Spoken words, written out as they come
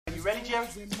You ready, Jerry?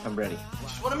 I'm ready.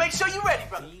 Just want to make sure you're ready,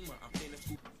 brother.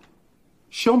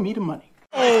 Show me the money.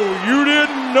 Oh, you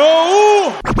didn't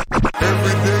know?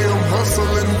 Every day I'm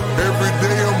hustling. Every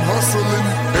day I'm hustling.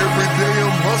 Every day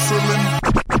I'm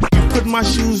hustling. Put my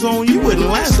shoes on, you wouldn't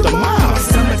last a mile.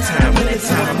 Summertime,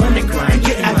 wintertime, I'm on the grind.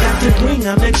 Yeah, I got the ring,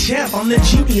 I'm the champ, I'm the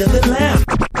genie of the lamp.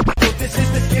 This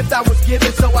is the gift I was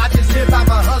given, so I just live by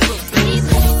my hustle.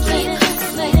 It's all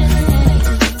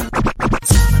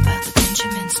about the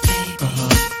Benjamins, baby.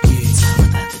 Yeah. It's all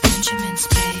about the Benjamins,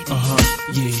 baby.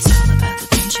 Yeah. It's all about the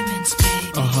Benjamins,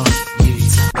 baby.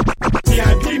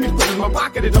 Yeah. CIP me put in my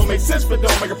pocket, it don't make sense, but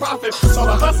don't make a profit. So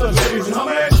I hustle, ladies and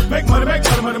homies. Make money, make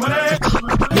money, money, money.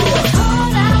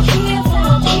 All out here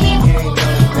for me.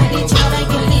 Ready to make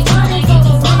me money go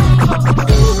wrong.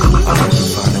 I like to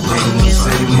find a way to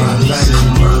save my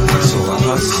life, so I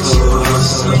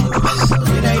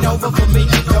hustle. It ain't over for me.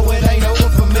 No, it ain't over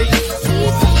for me.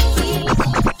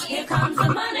 Here comes the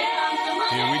money.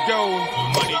 Here we go.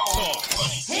 Money talk.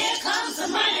 Here comes the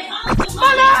money.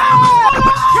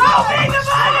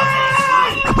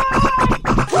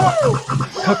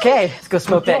 Okay, let's go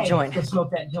smoke that joint.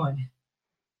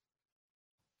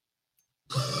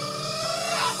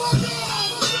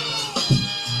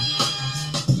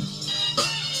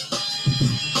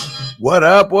 What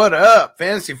up? What up?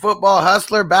 Fantasy Football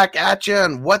Hustler back at you.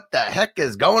 And what the heck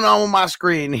is going on with my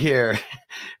screen here?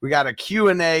 We got a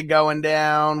Q&A going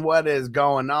down. What is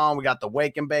going on? We got the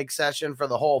Wake and Bake session for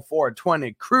the whole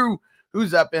 420 crew.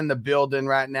 Who's up in the building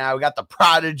right now? We got the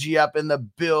Prodigy up in the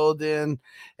building.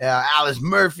 Alice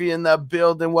Murphy in the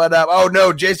building. What up? Oh,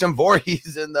 no, Jason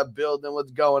Voorhees in the building.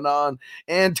 What's going on?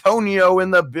 Antonio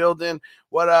in the building.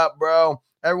 What up, bro?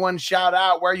 Everyone shout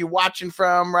out. Where are you watching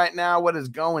from right now? What is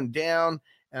going down?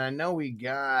 And I know we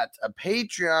got a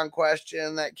Patreon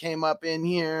question that came up in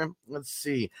here. Let's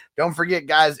see. Don't forget,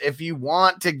 guys, if you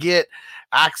want to get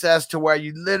access to where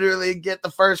you literally get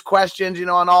the first questions,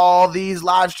 on all these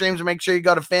live streams, make sure you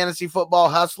go to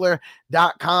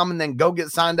fantasyfootballhustler.com and then go get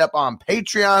signed up on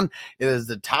Patreon. It is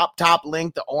the top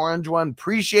link, the orange one.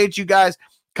 Appreciate you guys.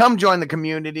 Come join the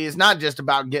community. It's not just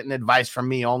about getting advice from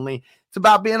me only. It's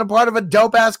about being a part of a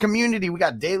dope-ass community. We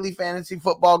got daily fantasy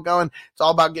football going. It's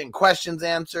all about getting questions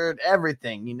answered,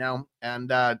 everything,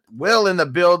 And Will in the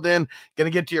building.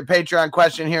 Going to get to your Patreon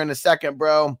question here in a second,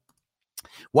 bro.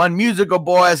 One Musical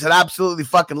Boy said, absolutely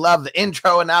fucking love the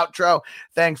intro and outro.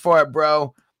 Thanks for it,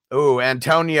 bro. Ooh,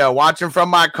 Antonio, watching from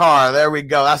my car. There we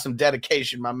go. That's some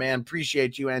dedication, my man.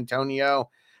 Appreciate you, Antonio.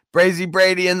 Brazy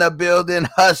Brady in the building.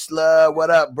 Hustler. What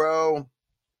up, bro?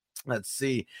 Let's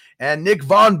see. And Nick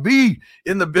Von B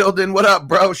in the building. What up,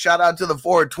 bro? Shout out to the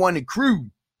 420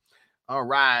 crew. All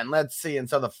right. Let's see. And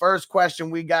so the first question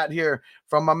we got here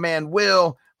from my man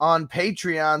Will on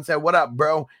Patreon said, what up,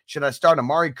 bro? Should I start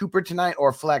Amari Cooper tonight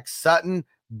or flex Sutton,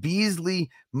 Beasley,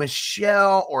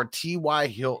 Michelle, or T.Y.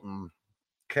 Hilton?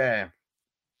 Okay.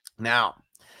 Now,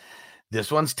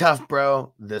 this one's tough,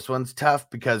 bro. This one's tough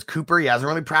because Cooper, he hasn't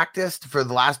really practiced for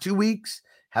the last 2 weeks.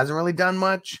 Hasn't really done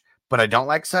much. But I don't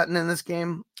like Sutton in this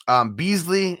game.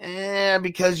 Beasley,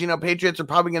 because, Patriots are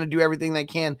probably going to do everything they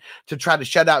can to try to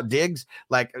shut out Diggs.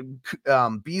 Like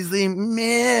Beasley,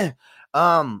 meh.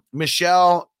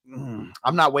 Michelle,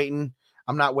 I'm not waiting.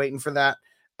 I'm not waiting for that.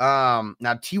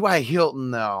 Now, T.Y.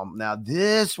 Hilton, though. Now,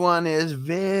 this one is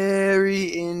very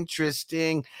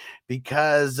interesting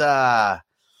because T.Y.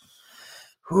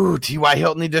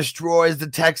 Hilton, he destroys the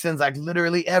Texans. Like,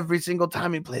 literally every single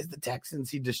time he plays the Texans,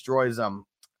 he destroys them.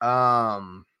 I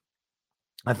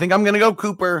think I'm going to go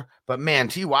Cooper, but man,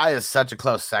 T.Y. is such a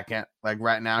close second. Like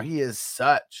right now, he is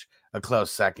such a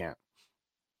close second.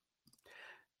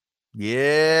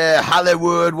 Yeah,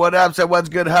 Hollywood, what up? So what's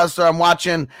good, Hustler? I'm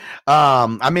watching.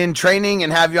 I'm in training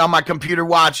and have you on my computer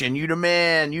watching. You the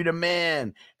man, you the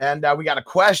man. And we got a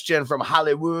question from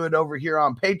Hollywood over here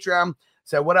on Patreon.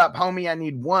 So what up, homie? I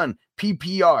need one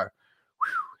PPR.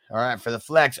 All right, for the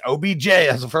flex, OBJ.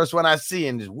 That's the first one I see,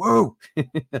 and just woo.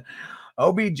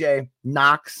 OBJ,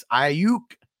 Knox,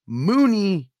 Ayuk,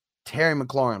 Mooney, Terry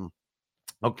McLaurin.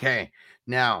 Okay,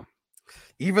 now,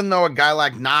 even though a guy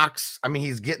like Knox,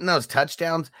 he's getting those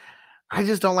touchdowns, I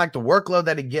just don't like the workload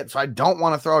that he gets, so I don't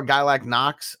want to throw a guy like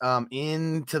Knox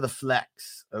into the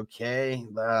flex. Okay,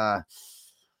 I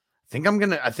think I'm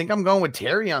going with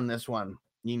Terry on this one.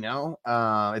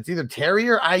 It's either Terry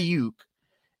or Ayuk.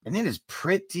 And it is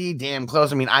pretty damn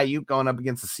close. Ayuk going up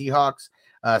against the Seahawks.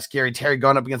 Scary Terry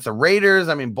going up against the Raiders.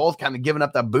 Both kind of giving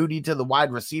up that booty to the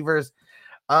wide receivers.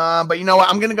 But you know what?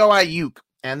 I'm going to go Ayuk.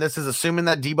 And this is assuming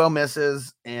that Debo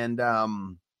misses. And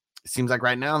it seems like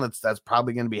right now that's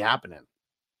probably going to be happening.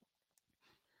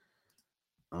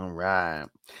 All right.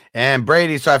 And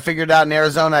Brady, so I figured out in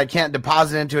Arizona, I can't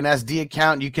deposit into an SD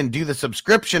account. You can do the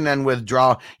subscription and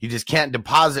withdraw. You just can't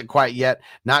deposit quite yet.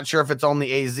 Not sure if it's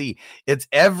only AZ. It's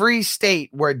every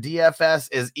state where DFS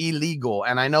is illegal.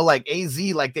 And I know like AZ,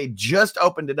 like they just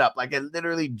opened it up. Like it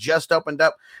literally just opened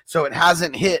up. So it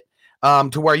hasn't hit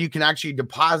to where you can actually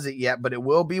deposit yet, but it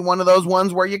will be one of those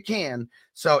ones where you can.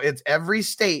 So it's every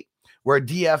state where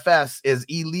DFS is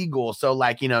illegal. So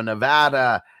like, you know,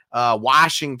 Nevada,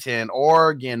 Washington,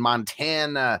 Oregon,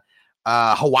 Montana,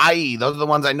 Hawaii. Those are the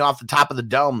ones I know off the top of the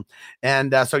dome.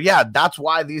 And so, yeah, that's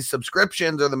why these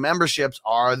subscriptions or the memberships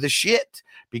are the shit,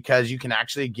 because you can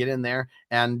actually get in there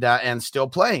and still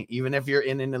play, even if you're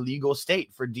in an illegal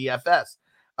state for DFS.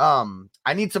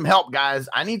 I need some help, guys.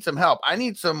 I need some help. I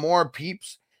need some more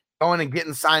peeps going and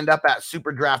getting signed up at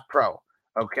Super Draft Pro.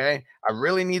 Okay. I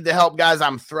really need the help, guys.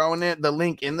 I'm throwing the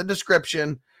link in the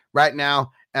description right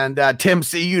now. And Tim,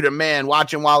 see you the man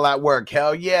watching while at work.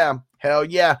 Hell yeah. Hell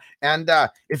yeah. And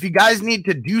if you guys need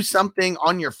to do something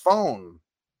on your phone,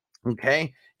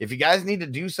 okay, if you guys need to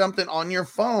do something on your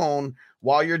phone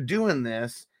while you're doing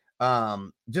this,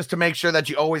 just to make sure that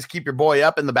you always keep your boy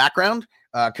up in the background,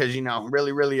 because, you know,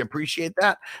 really, really appreciate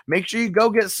that. Make sure you go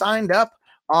get signed up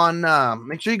on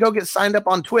Twitch. You can go get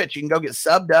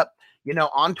subbed up, you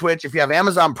know, on Twitch. If you have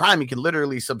Amazon Prime, you can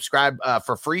literally subscribe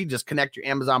for free. Just connect your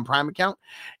Amazon Prime account,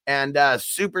 and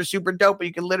super, super dope. But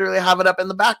you can literally have it up in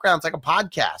the background. It's like a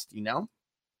podcast, you know.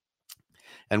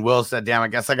 And Will said, damn, I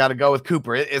guess I got to go with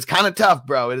Cooper. It's kind of tough,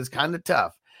 bro. It is kind of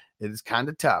tough. It is kind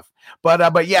of tough.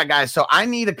 But yeah, guys, so I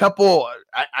need a couple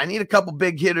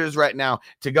big hitters right now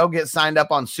to go get signed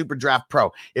up on Super Draft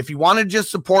Pro. If you want to just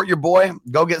support your boy,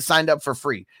 go get signed up for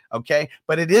free. Okay.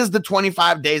 But it is the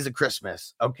 25 days of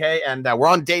Christmas. Okay. And we're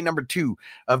on day number 2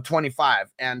 of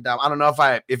 25. And I don't know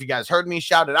if you guys heard me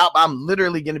shout it out, but I'm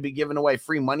literally going to be giving away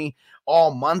free money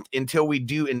all month until we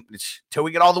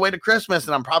get all the way to Christmas.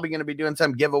 And I'm probably going to be doing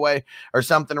some giveaway or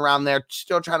something around there.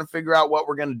 Still trying to figure out what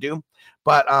we're going to do.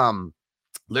 But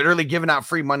literally giving out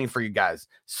free money for you guys.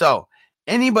 So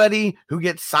anybody who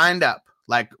gets signed up,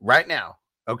 like right now,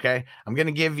 okay, I'm going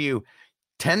to give you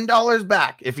 $10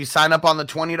 back if you sign up on the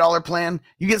 $20 plan.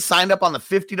 You get signed up on the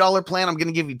 $50 plan, I'm going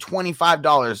to give you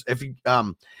 $25. If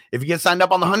you get signed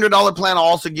up on the $100 plan, I'll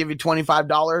also give you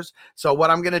 $25. So what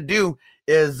I'm going to do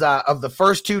is of the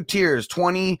first 2 tiers,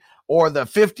 20 or the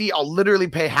 50, I'll literally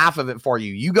pay half of it for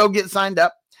you. You go get signed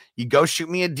up. You go shoot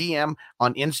me a DM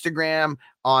on Instagram,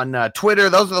 on Twitter.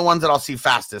 Those are the ones that I'll see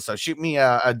fastest. So shoot me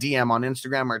a DM on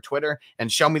Instagram or Twitter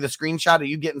and show me the screenshot of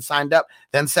you getting signed up.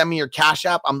 Then send me your Cash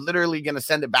App. I'm literally going to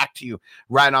send it back to you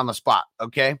right on the spot.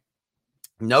 Okay.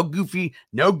 No goofy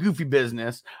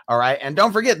business. All right. And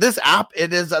don't forget this app.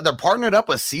 It is, they're partnered up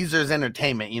with Caesars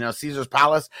Entertainment, you know, Caesars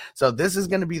Palace. So this is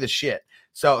going to be the shit.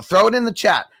 So throw it in the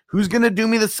chat. Who's going to do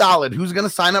me the solid? Who's going to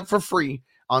sign up for free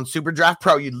on Super Draft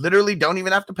Pro? You literally don't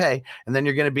even have to pay. And then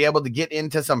you're going to be able to get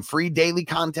into some free daily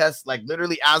contests, like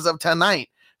literally as of tonight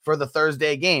for the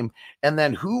Thursday game. And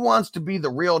then who wants to be the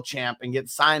real champ and get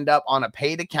signed up on a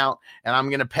paid account? And I'm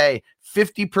going to pay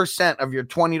 50% of your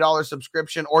 $20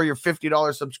 subscription or your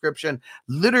 $50 subscription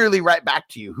literally right back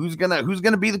to you. Who's going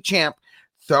to be the champ?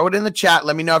 Throw it in the chat.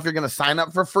 Let me know if you're going to sign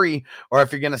up for free or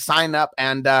if you're going to sign up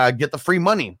and get the free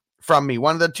money from me.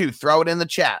 One of the two. Throw it in the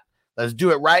chat. Let's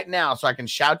do it right now so I can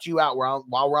shout you out while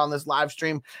we're on this live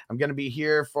stream. I'm going to be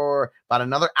here for about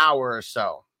another hour or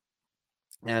so.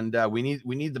 And we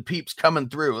need the peeps coming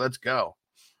through. Let's go.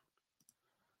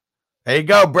 There you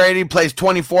go. Brady plays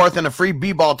 24th in a free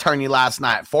b-ball tourney last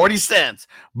night. 40 cents.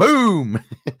 Boom.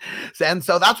 And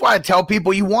so that's why I tell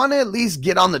people you want to at least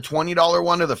get on the $20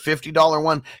 one or the $50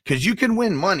 one, because you can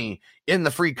win money in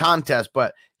the free contest.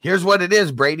 But here's what it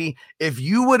is, Brady. If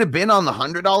you would have been on the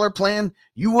 $100 plan,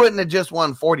 you wouldn't have just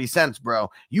won 40 cents, bro.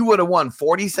 You would have won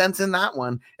 40 cents in that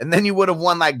one. And then you would have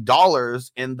won like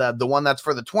dollars in the one that's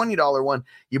for the $20 one.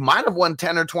 You might have won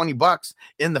 10 or 20 bucks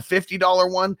in the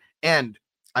 $50 one. And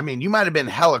I mean, you might have been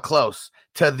hella close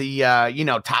to the,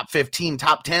 top 15,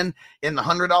 top 10 in the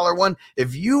 $100 one.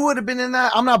 If you would have been in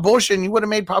that, I'm not bullshitting, you would have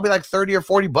made probably like 30 or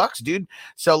 40 bucks, dude.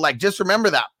 So like, just remember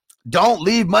that. Don't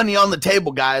leave money on the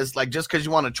table, guys. Like just because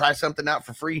you want to try something out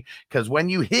for free, because when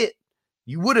you hit,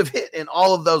 you would have hit in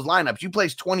all of those lineups. You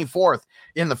placed 24th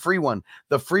in the free one.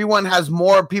 The free one has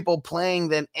more people playing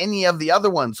than any of the other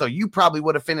ones. So you probably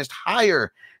would have finished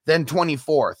higher than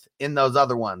 24th in those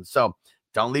other ones. So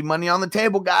don't leave money on the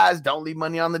table, guys. Don't leave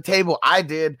money on the table. I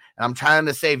did. And I'm trying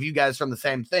to save you guys from the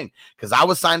same thing, because I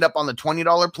was signed up on the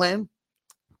 $20 plan.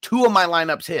 2 of my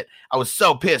lineups hit. I was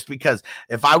so pissed because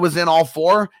if I was in all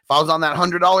 4, if I was on that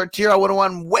 $100 tier, I would have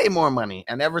won way more money.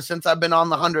 And ever since I've been on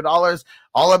the $100,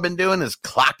 all I've been doing is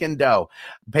clocking dough.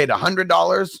 I paid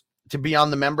 $100 to be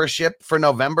on the membership for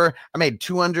November. I made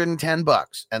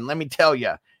 $210. And let me tell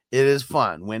you, it is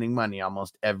fun winning money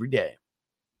almost every day.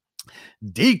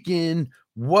 Deacon,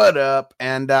 what up?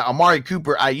 And Amari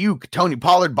Cooper, Ayuk, Tony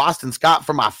Pollard, Boston Scott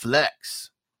for my flex.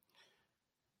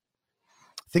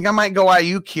 I think I might go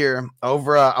Ayuk here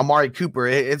over Amari Cooper.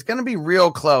 It's going to be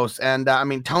real close. And I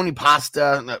mean, Tony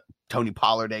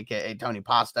Pollard, aka Tony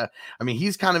Pasta. I mean,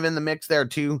 he's kind of in the mix there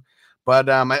too. But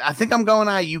I think I'm going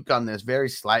Ayuk on this very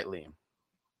slightly.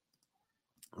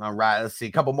 All right, let's see.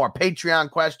 A couple more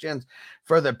Patreon questions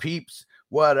for the peeps.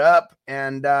 What up?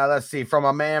 And let's see. From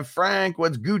my man Frank,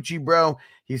 what's Gucci, bro?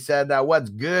 He said, what's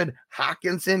good?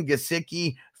 Hawkinson,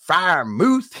 Gesicki,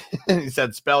 Freiermuth. He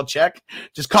said, spell check.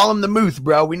 Just call him the Muth,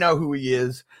 bro. We know who he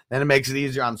is. Then it makes it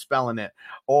easier on spelling it.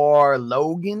 Or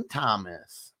Logan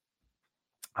Thomas.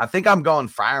 I think I'm going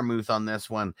Freiermuth on this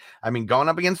one. I mean, going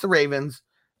up against the Ravens.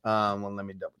 Well, let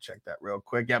me double check that real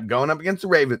quick. Yep, going up against the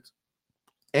Ravens.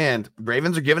 And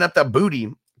Ravens are giving up that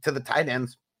booty to the tight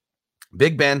ends.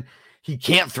 Big Ben, he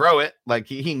can't throw it. Like,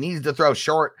 he needs to throw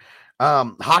short.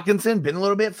 Hawkinson, been a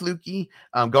little bit fluky.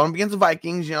 Going up against the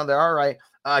Vikings, you know, they're all right.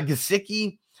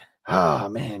 Gesicki, oh,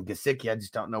 man, Gesicki, I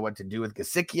just don't know what to do with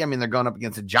Gesicki. I mean, they're going up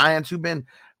against the Giants, who've been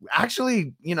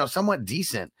actually, you know, somewhat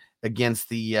decent against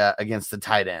the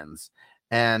tight ends.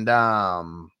 And let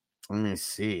me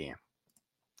see.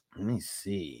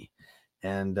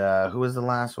 And who was the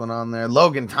last one on there?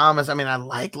 Logan Thomas. I mean, I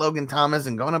like Logan Thomas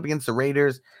and going up against the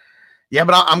Raiders. Yeah,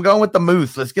 but I'm going with the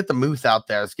Muth. Let's get the Muth out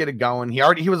there. Let's get it going.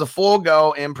 He was a full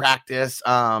go in practice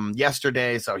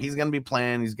yesterday, so he's going to be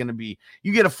playing.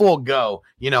 You get a full go,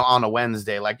 you know, on a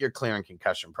Wednesday, like you're clearing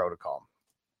concussion protocol.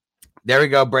 There we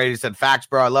go. Brady said, facts,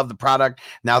 bro. I love the product.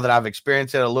 Now that I've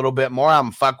experienced it a little bit more,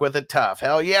 I'm fuck with it tough.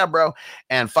 Hell yeah, bro.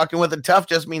 And fucking with it tough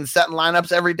just means setting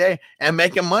lineups every day and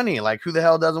making money. Like, who the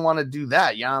hell doesn't want to do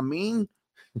that? You know what I mean?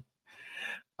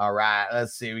 All right,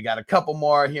 let's see. We got a couple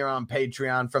more here on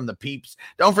Patreon from the peeps.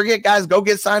 Don't forget, guys, go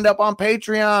get signed up on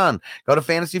Patreon. Go to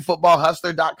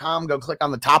fantasyfootballhustler.com. Go click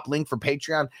on the top link for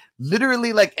Patreon.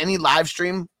 Literally, like any live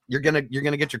stream, you're gonna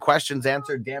get your questions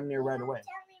answered damn near right away.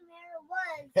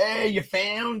 Hey, you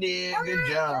found it. Good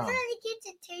job. the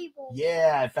kitchen table.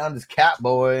 Yeah, I found his cat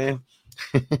boy.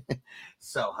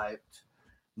 So hyped.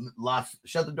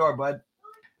 Shut the door, bud.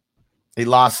 He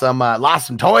lost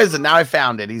some toys, and now I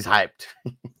found it. He's hyped.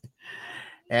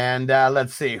 And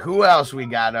let's see who else we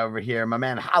got over here. My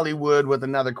man Hollywood with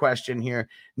another question here.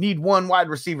 Need one wide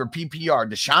receiver PPR: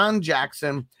 Deshaun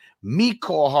Jackson,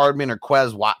 Mecole Hardman, or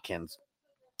Quez Watkins.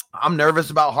 I'm nervous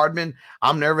about Hardman.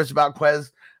 I'm nervous about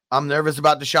Quez. I'm nervous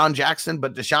about Deshaun Jackson,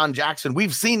 but Deshaun Jackson,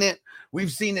 we've seen it.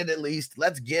 We've seen it at least.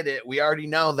 Let's get it. We already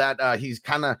know that he's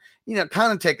kind of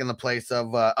taking the place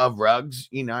of Ruggs.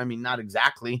 You know, I mean, not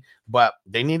exactly, but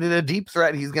they needed a deep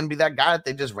threat. He's going to be that guy that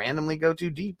they just randomly go too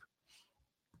deep.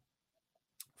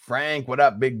 Frank, what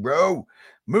up, big bro?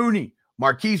 Mooney,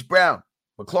 Marquise Brown,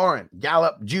 McLaurin,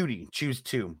 Gallup, Judy. Choose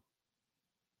 2.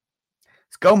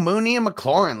 Let's go Mooney and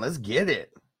McLaurin. Let's get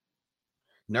it.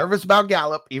 Nervous about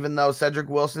Gallup, even though Cedric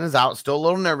Wilson is out. Still a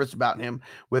little nervous about him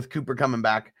with Cooper coming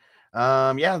back.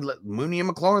 Yeah, Mooney and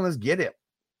McLaurin, let's get it.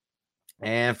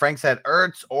 And Frank said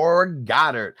Ertz or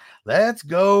Goddard. Let's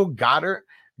go Goddard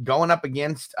going up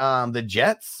against the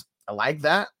Jets. I like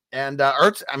that. And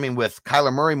Ertz, I mean, with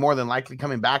Kyler Murray more than likely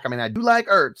coming back. I mean, I do like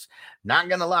Ertz, not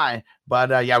going to lie.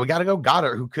 But yeah, we got to go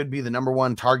Goddard, who could be the number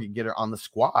 1 target getter on the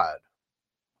squad.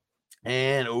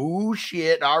 And oh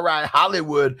shit. All right,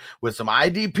 Hollywood with some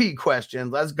IDP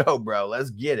questions. Let's go, bro. Let's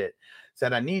get it.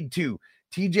 Said I need 2.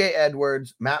 TJ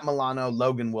Edwards, Matt Milano,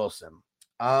 Logan Wilson.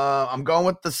 I'm going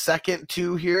with the second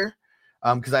 2 here.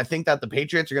 Because I think that the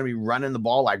Patriots are going to be running the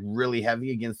ball like really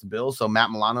heavy against the Bills. So Matt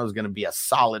Milano is going to be a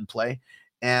solid play.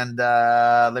 And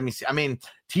let me see. I mean,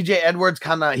 TJ Edwards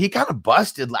kind of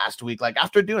busted last week. Like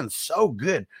after doing so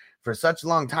good for such a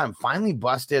long time, finally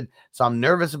busted. So I'm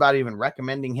nervous about even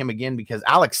recommending him again because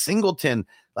Alex Singleton,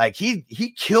 like he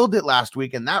killed it last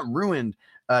week and that ruined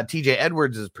TJ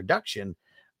Edwards' production.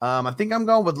 I think I'm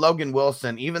going with Logan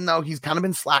Wilson, even though he's kind of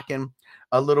been slacking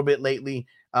a little bit lately.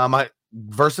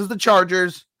 Versus the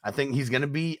Chargers, I think he's going to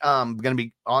be on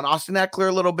Austin Eckler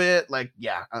a little bit. Like,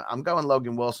 yeah, I'm going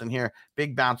Logan Wilson here.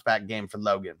 Big bounce back game for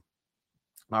Logan.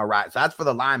 All right, so that's for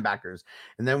the linebackers.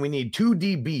 And then we need 2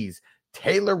 DBs.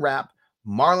 Taylor Rapp,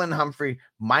 Marlon Humphrey,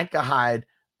 Micah Hyde,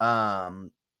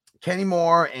 Kenny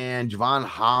Moore, and Javon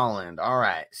Holland. All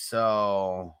right,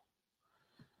 so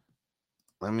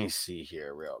let me see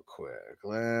here real quick.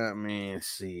 Let me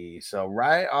see. So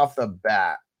right off the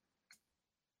bat,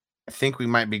 I think we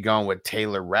might be going with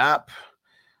Taylor Rapp.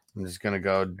 I'm just going to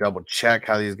go double check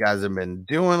how these guys have been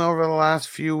doing over the last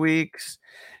few weeks.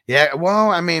 Yeah, well,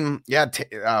 I mean, yeah,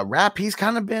 Rapp, he's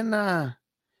kind of been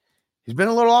he's been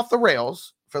a little off the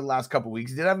rails for the last couple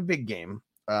weeks. He did have a big game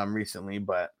recently,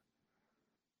 but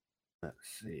let's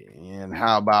see. And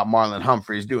how about Marlon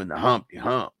Humphreys doing the Humpty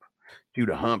Hump? Do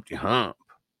the Humpty Hump.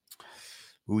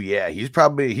 Oh yeah, he's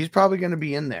probably going to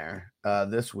be in there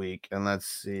this week. And let's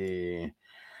see.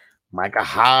 Micah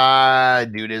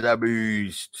Hyde, dude, is a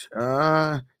beast.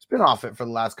 It's been off it for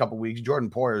the last couple weeks. Jordan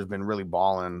Poyer has been really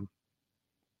balling.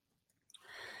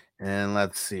 And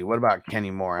let's see. What about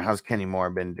Kenny Moore? How's Kenny Moore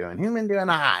been doing? He's been doing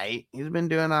all right.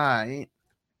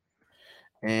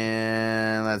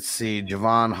 And let's see.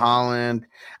 Javon Holland.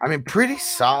 I mean, pretty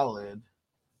solid.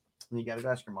 You got to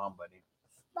ask your mom, buddy.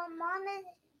 My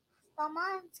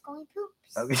mom's going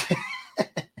poops. Okay.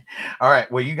 All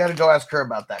right. Well, you got to go ask her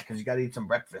about that because you got to eat some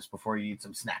breakfast before you eat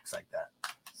some snacks like that.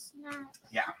 Snacks.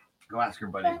 Yeah. Go ask her,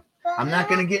 buddy. I'm not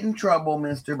going to get in trouble,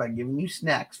 mister, by giving you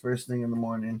snacks first thing in the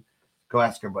morning. Go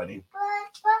ask her, buddy.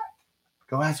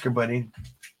 Go ask her, buddy.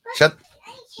 Shut.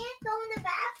 I can't go in the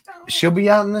bathroom. She'll be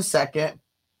out in a second.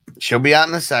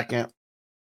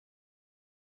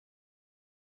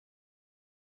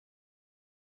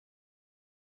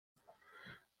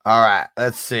 All right,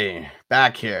 let's see.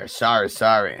 Back here. Sorry.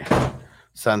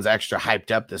 Son's extra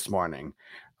hyped up this morning.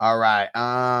 All right.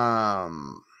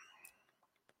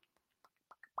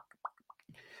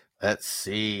 Let's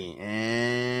see.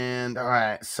 And all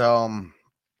right. So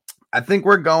I think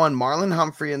we're going Marlon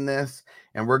Humphrey in this,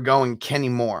 and we're going Kenny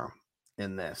Moore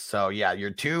in this. So yeah,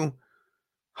 your two,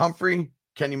 Humphrey,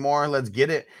 Kenny Moore, let's get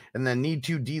it. And then need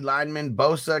two D linemen,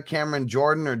 Bosa, Cameron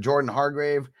Jordan, or Jordan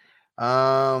Hargrave.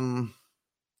 I'm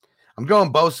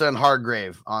going Bosa and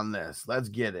Hargrave on this. Let's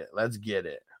get it.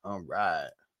 All right.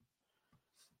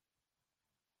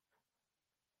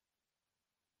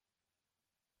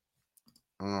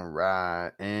 All right.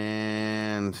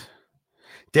 And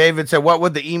David said, what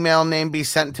would the email name be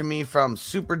sent to me from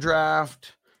Super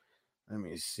Draft? Let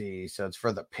me see. So it's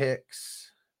for the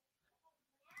picks.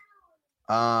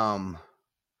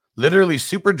 Literally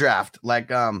Super Draft. Like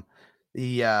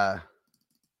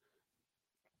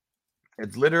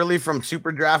it's literally from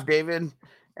Super Draft, David.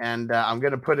 And I'm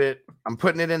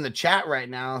putting it in the chat right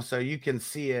now so you can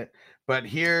see it. But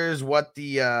here's what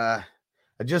I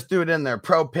just threw it in there.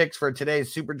 Pro picks for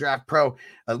today's Super Draft Pro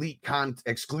Elite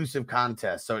exclusive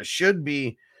contest. So it should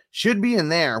be in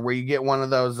there where you get one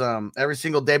of those every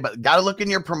single day, but got to look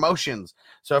in your promotions.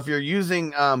 So if you're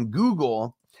using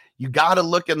Google, you got to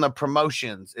look in the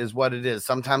promotions is what it is.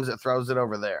 Sometimes it throws it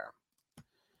over there.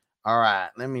 All right,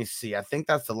 let me see. I think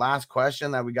that's the last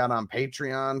question that we got on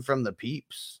Patreon from the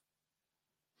peeps.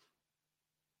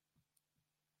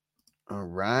 All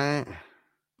right.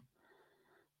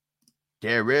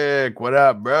 Derek, what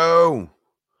up, bro?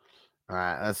 All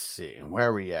right, let's see. Where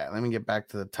are we at? Let me get back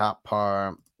to the top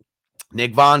part.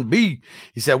 Nick Von B.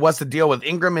 He said, what's the deal with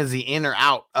Ingram? Is he in or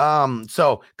out?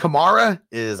 So Kamara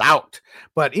is out,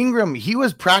 but Ingram, he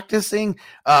was practicing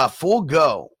full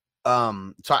go.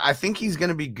 So I think he's going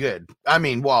to be good. I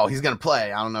mean, well, he's going to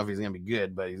play. I don't know if he's going to be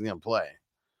good, but he's going to play.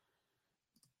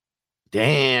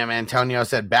 Damn, Antonio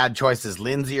said bad choices,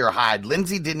 Lindsey or Hyde.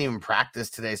 Lindsey didn't even practice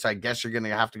today, so I guess you're going to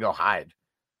have to go Hyde.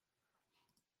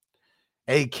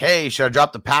 AK, should I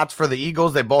drop the Pats for the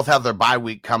Eagles? They both have their bye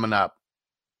week coming up.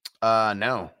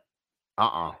 No.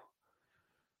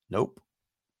 Nope.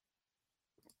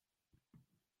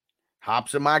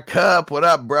 Hops in my cup. What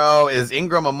up, bro? Is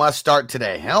Ingram a must start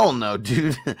today? Hell no,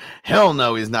 dude. Hell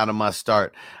no, he's not a must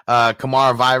start.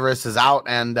 Kamara virus is out,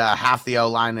 and half the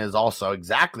O-line is also.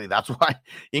 Exactly. That's why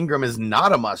Ingram is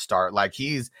not a must start. Like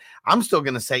I'm still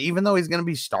going to say, even though he's going to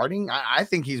be starting, I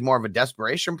think he's more of a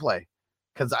desperation play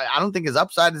because I don't think his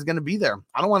upside is going to be there.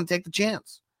 I don't want to take the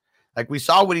chance. Like we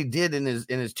saw what he did in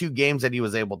his two games that he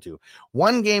was able to.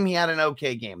 One game, he had an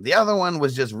okay game. The other one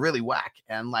was just really whack.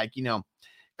 And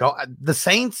the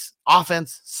Saints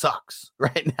offense sucks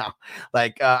right now. They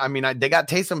got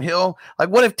Taysom Hill. Like,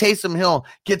 what if Taysom Hill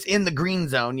gets in the green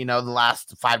zone, the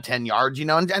last 5-10 yards,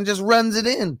 and just runs it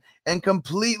in and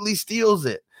completely steals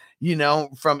it,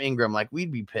 from Ingram? Like,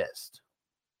 we'd be pissed.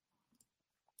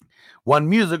 One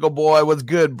musical boy was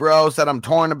good, bro. Said I'm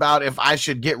torn about if I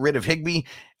should get rid of Higbee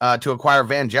to acquire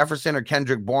Van Jefferson or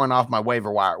Kendrick Bourne off my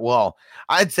waiver wire. Well,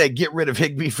 I'd say get rid of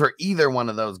Higbee for either one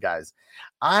of those guys.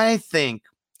 I think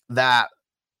that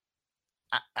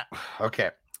okay,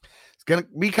 it's Gonna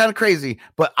be kind of crazy,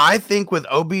 but I think with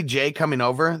OBJ coming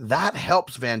over, that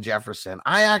helps Van Jefferson.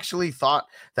 I actually thought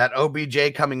that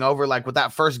OBJ coming over, like with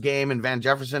that first game and Van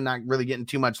Jefferson not really getting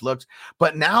too much looks,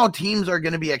 but now teams are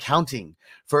going to be accounting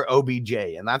for OBJ,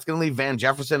 and that's going to leave Van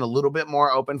Jefferson a little bit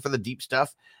more open for the deep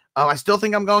stuff. I still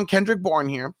think I'm going Kendrick Bourne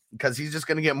here because he's just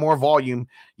going to get more volume,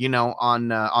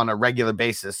 on a regular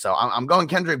basis. So I'm going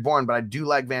Kendrick Bourne, but I do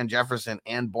like Van Jefferson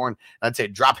and Bourne. I'd say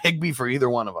drop Higbee for either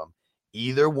one of them.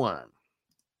 Either one.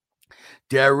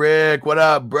 Derek, what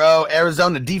up, bro?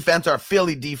 Arizona defense or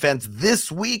Philly defense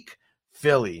this week?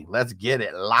 Philly. Let's get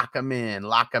it. Lock them in.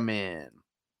 Lock them in.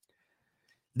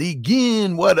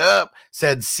 Legin, what up?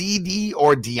 Said CD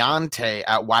or Deontay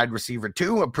at wide receiver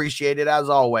 2. Appreciate it as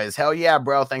always. Hell yeah,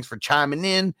 bro. Thanks for chiming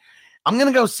in. I'm going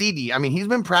to go CD. I mean, he's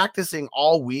been practicing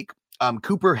all week.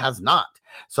 Cooper has not.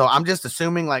 So I'm just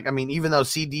assuming, even though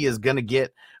CD is going to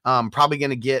get, probably going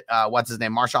to get,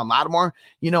 Marshawn Lattimore,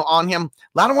 on him.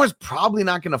 Lattimore's probably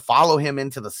not going to follow him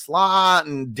into the slot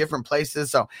and different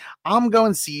places. So I'm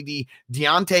going CD.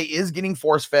 Deontay is getting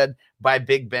force fed by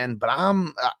Big Ben, but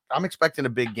I'm expecting a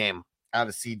big game out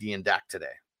of CD and Dak today.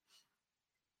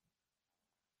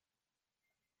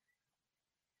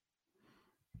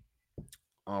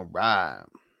 All right.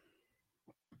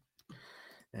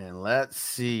 And let's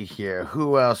see here.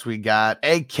 Who else we got?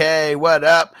 AK, what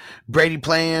up? Brady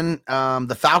playing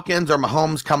the Falcons or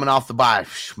Mahomes coming off the bye?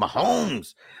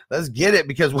 Mahomes. Let's get it,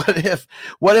 because what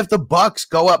if the Bucks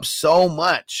go up so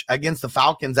much against the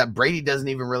Falcons that Brady doesn't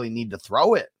even really need to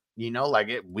throw it?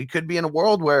 We could be in a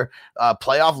world where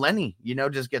playoff Lenny,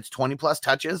 just gets 20 plus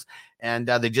touches and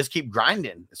they just keep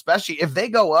grinding, especially if they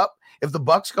go up. If the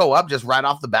Bucks go up just right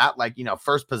off the bat,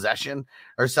 first possession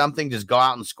or something, just go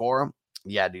out and score.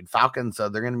 Yeah, dude, Falcons, they're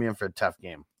going to be in for a tough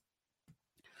game.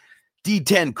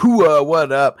 D10 Kua,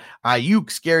 what up? Ayuk,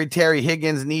 Scary Terry,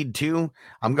 Higgins need 2.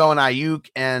 I'm going Ayuk,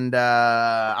 and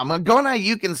I'm going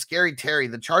Ayuk and Scary Terry.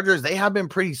 The Chargers, they have been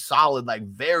pretty solid,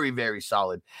 very, very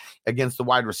solid against the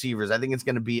wide receivers. I think it's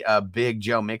going to be a big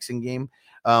Joe Mixon game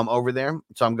over there.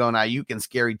 So I'm going Ayuk and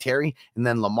Scary Terry, and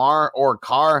then Lamar or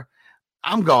Carr.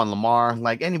 I'm going Lamar.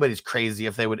 Anybody's crazy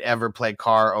if they would ever play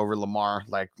Carr over Lamar.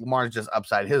 Lamar's just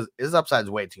upside. His upside's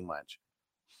way too much.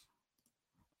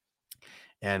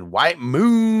 And White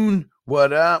Moon,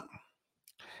 what up?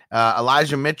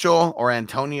 Elijah Mitchell or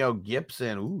Antonio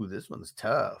Gibson. Ooh, this one's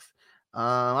tough.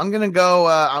 I'm gonna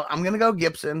go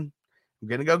Gibson.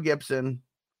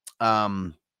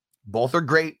 Both are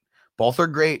great.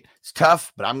 It's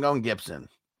tough, but I'm going Gibson.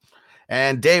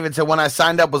 And David said, when I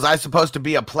signed up, was I supposed to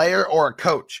be a player or a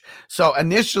coach? So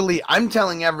initially, I'm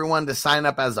telling everyone to sign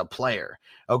up as a player.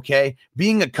 Okay.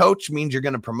 Being a coach means you're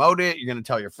going to promote it. You're going to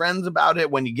tell your friends about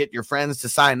it. When you get your friends to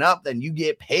sign up, then you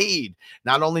get paid.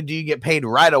 Not only do you get paid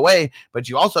right away, but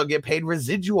you also get paid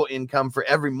residual income for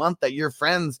every month that your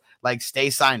friends stay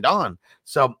signed on.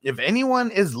 So if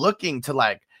anyone is looking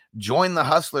to join the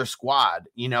Hustler Squad,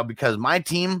 because my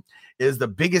team is the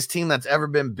biggest team that's ever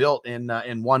been built in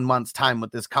 1 month's time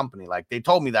with this company. They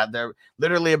told me that they're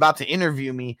literally about to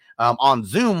interview me on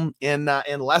Zoom in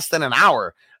less than an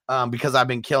hour because I've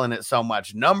been killing it so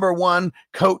much. Number 1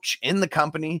 coach in the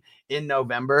company in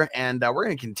November, and we're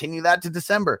going to continue that to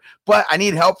December. But I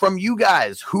need help from you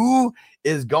guys. Who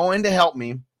is going to help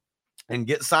me and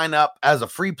get signed up as a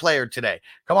free player today?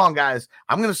 Come on, guys.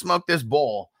 I'm going to smoke this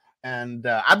bowl. And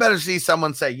I better see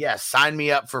someone say, yes, sign me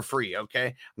up for free. Okay.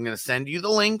 I'm going to send you the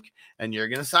link and you're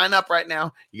going to sign up right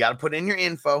now. You got to put in your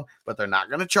info, but they're not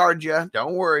going to charge you.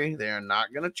 Don't worry. They're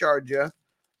not going to charge you.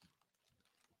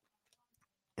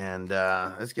 And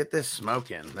let's get this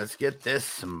smoking.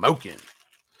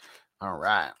 All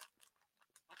right.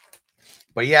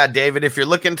 But yeah, David, if you're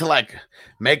looking to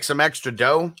make some extra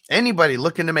dough, anybody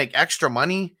looking to make extra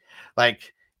money,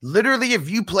 literally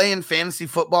if you play in fantasy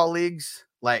football leagues,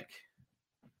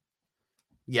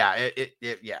 yeah.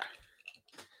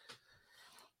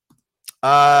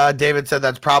 David said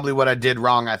that's probably what I did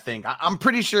wrong. I think I'm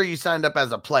pretty sure you signed up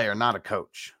as a player, not a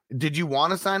coach. Did you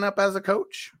want to sign up as a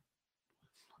coach?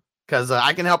 Because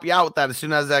I can help you out with that as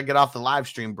soon as I get off the live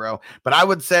stream, bro. But I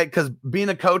would say, because being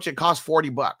a coach, it costs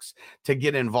 $40 to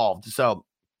get involved. So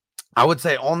I would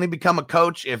say only become a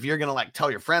coach if you're going to tell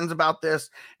your friends about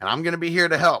this, and I'm going to be here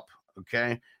to help.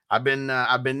 Okay. I've been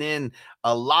in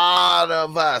a lot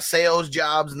of sales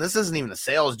jobs, and this isn't even a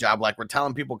sales job. We're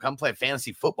telling people, come play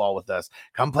fantasy football with us,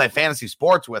 come play fantasy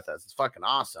sports with us. It's fucking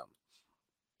awesome.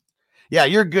 Yeah,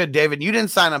 you're good, David. You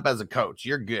didn't sign up as a coach.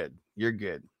 You're good.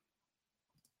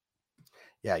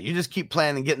 Yeah, you just keep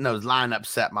playing and getting those lineups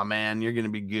set, my man. You're going to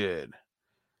be good.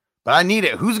 But I need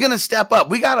it. Who's going to step up?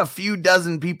 We got a few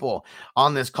dozen people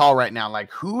on this call right now.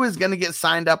 Like, who is going to get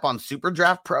signed up on Super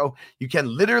Draft Pro? You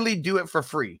can literally do it for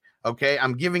free. Okay.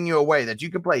 I'm giving you a way that you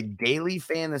can play daily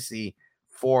fantasy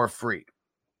for free.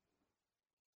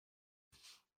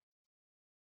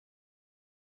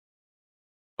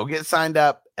 Go get signed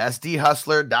up,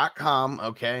 sdhustler.com.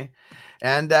 Okay.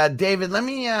 And David, let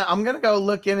me, I'm going to go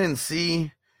look in and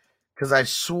see, because I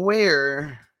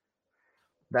swear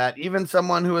that even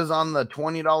someone who is on the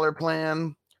 $20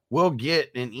 plan will get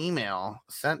an email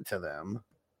sent to them.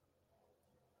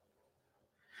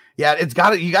 Yeah,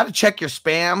 you got to check your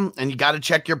spam and you got to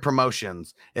check your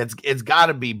promotions. It's got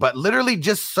to be, but literally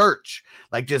just search,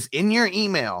 like just in your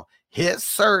email, hit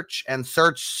search and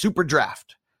search Super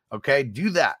Draft. Okay,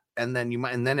 do that. And then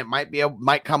it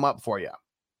might come up for you.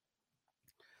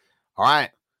 All right,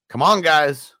 come on,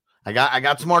 guys. I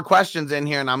got some more questions in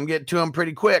here and I'm getting to them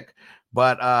pretty quick.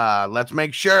 But let's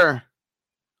make sure.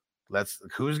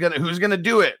 Who's gonna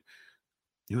do it?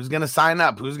 Who's gonna sign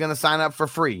up? Who's gonna sign up for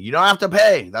free? You don't have to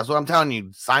pay. That's what I'm telling you.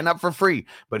 Sign up for free.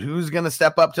 But who's gonna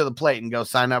step up to the plate and go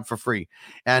sign up for free?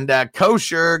 And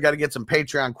Kosher, got to get some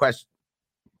Patreon questions.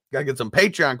 Got to get some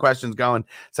Patreon questions going.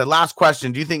 Said last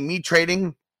question. Do you think me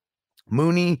trading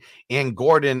Mooney and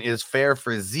Gordon is fair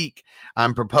for Zeke?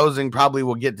 I'm proposing probably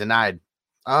will get denied.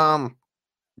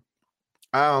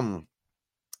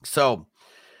 So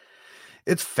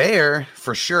it's fair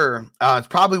for sure. It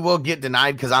probably will get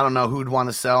denied because I don't know who'd want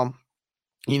to sell,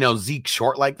 Zeke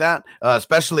short like that,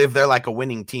 especially if they're like a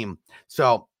winning team.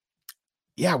 So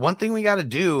yeah, one thing we got to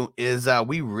do is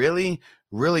we really,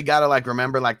 really got to like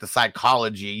remember like the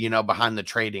psychology, behind the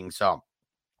trading. So,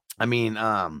 I mean,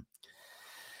 I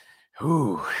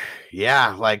would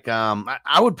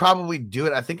probably do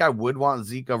it. I think I would want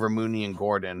Zeke over Mooney and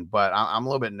Gordon, but I'm a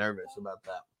little bit nervous about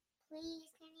that. Please,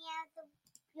 can you have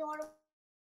the order?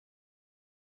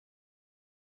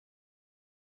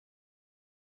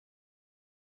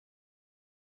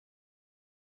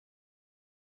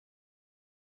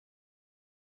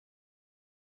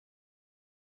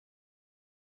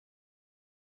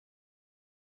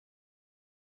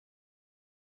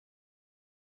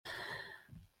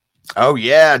 Oh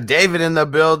yeah, David in the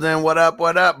building. What up,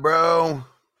 bro?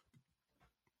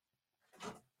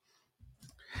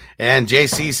 And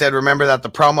JC said, remember that the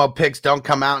promo picks don't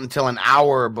come out until an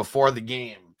hour before the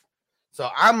game. So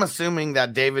I'm assuming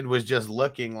that David was just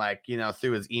looking like,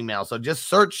 through his email. So just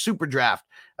search Super Draft,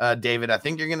 David. I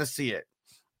think you're going to see it.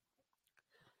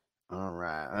 All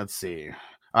right, let's see.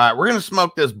 All right, we're going to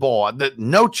smoke this bowl.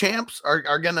 No champs are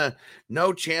going to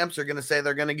say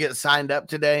they're going to get signed up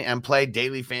today and play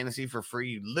daily fantasy for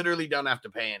free. You literally don't have to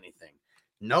pay anything.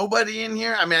 Nobody in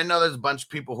here. I mean, I know there's a bunch of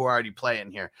people who already play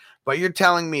in here, but you're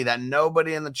telling me that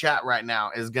nobody in the chat right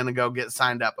now is going to go get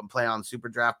signed up and play on Super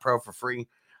Draft Pro for free.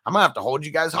 I'm going to have to hold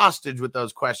you guys hostage with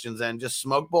those questions and just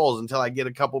smoke bowls until I get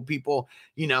a couple people,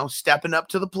 stepping up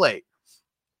to the plate.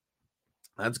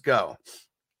 Let's go.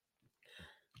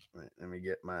 All right, let me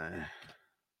get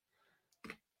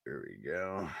here we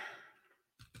go.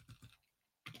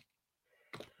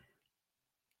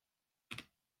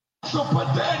 So put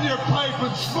that in your pipe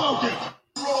and smoke it.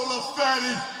 Roll a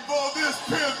fatty for this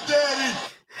pimp daddy.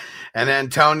 And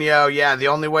Antonio, yeah, the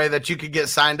only way that you could get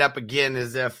signed up again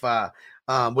is if,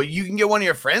 you can get one of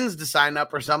your friends to sign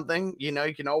up or something. You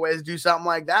can always do something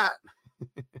like that.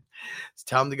 Just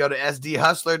tell them to go to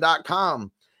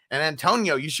sdhustler.com. And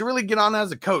Antonio, you should really get on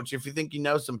as a coach if you think you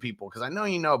know some people, because I know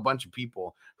you know a bunch of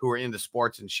people who are into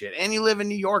sports and shit. And you live in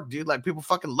New York, dude. Like, people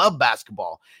fucking love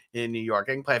basketball in New York.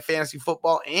 I can play fantasy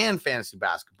football and fantasy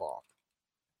basketball.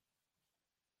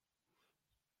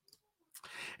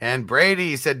 And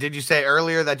Brady said, did you say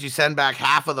earlier that you send back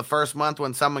half of the first month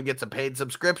when someone gets a paid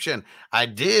subscription? I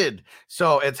did.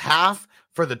 So it's half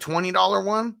for the $20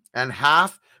 one and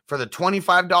half for the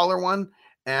 $25 one.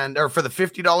 Or for the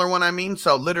 $50 one, I mean.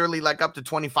 So literally like up to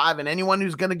 25. And anyone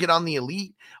who's going to get on the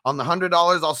elite on the $100,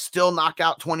 I'll still knock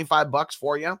out $25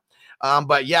 for you.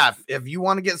 But yeah, if you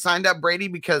want to get signed up, Brady,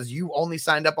 because you only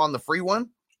signed up on the free one,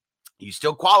 you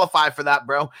still qualify for that,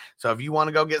 bro. So if you want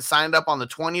to go get signed up on the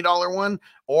 $20 one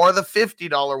or the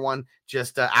 $50 one,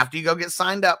 just after you go get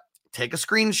signed up, take a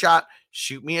screenshot,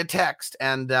 shoot me a text,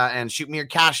 and shoot me your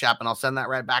Cash App, and I'll send that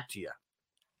right back to you.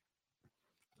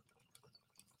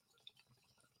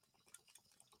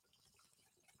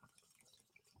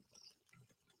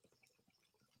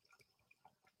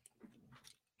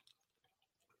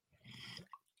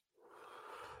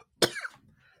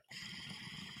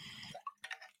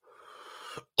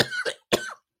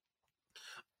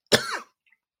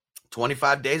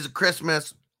 $25 days of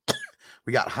Christmas.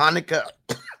 We got Hanukkah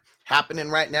happening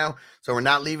right now. So we're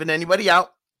not leaving anybody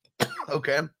out.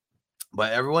 Okay.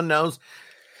 But everyone knows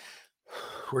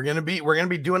we're gonna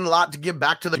be doing a lot to give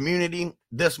back to the community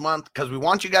this month because we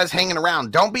want you guys hanging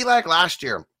around. Don't be like last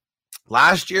year.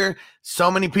 Last year,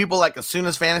 so many people, like as soon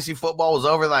as fantasy football was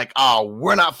over, like, oh,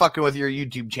 we're not fucking with your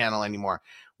YouTube channel anymore.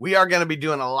 We are going to be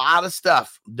doing a lot of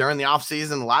stuff during the off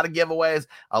season, a lot of giveaways,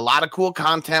 a lot of cool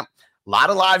content, a lot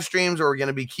of live streams where we're going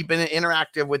to be keeping it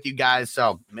interactive with you guys.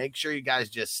 So make sure you guys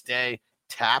just stay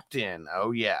tapped in.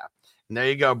 Oh yeah. And there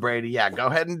you go, Brady. Yeah, go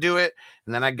ahead and do it.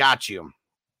 And then I got you.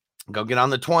 Go get on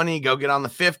the 20, go get on the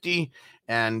 50.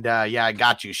 And yeah, I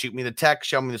got you. Shoot me the text,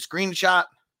 show me the screenshot.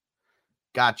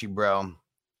 Got you, bro.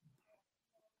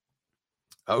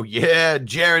 Oh, yeah.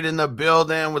 Jared in the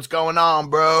building. What's going on,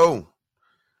 bro?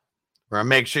 We're going to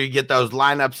make sure you get those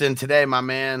lineups in today, my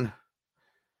man.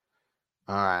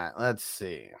 All right. Let's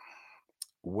see.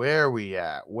 Where we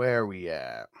at?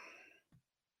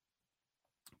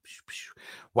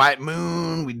 White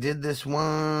Moon. We did this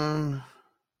one.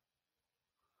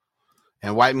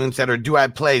 And White Moon said, or do I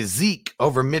play Zeke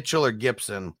over Mitchell or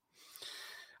Gibson?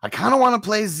 I kind of want to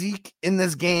play Zeke in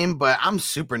this game, but I'm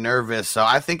super nervous, so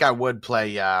I think I would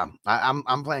play.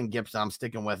 I'm playing Gibson. I'm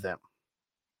sticking with it.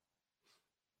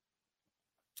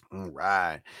 All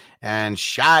right, and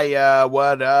Shia,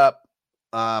 what up?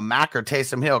 Mac or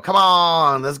Taysom Hill? Come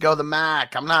on, let's go the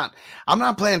Mac. I'm not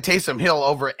playing Taysom Hill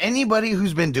over anybody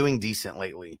who's been doing decent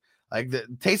lately. Like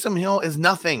Taysom Hill is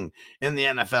nothing in the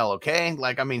NFL. Okay,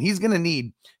 like I mean, he's gonna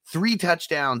need 3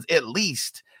 touchdowns at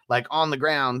least. Like on the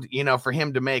ground, you know, for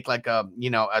him to make like a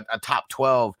top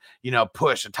 12,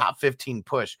 push, a top 15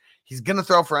 push. He's going to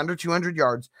throw for under 200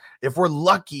 yards. If we're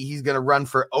lucky, he's going to run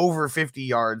for over 50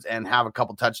 yards and have a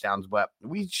couple touchdowns, but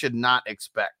we should not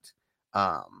expect,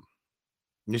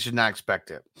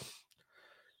 it.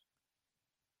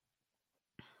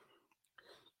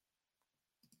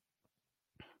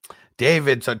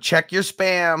 David, so check your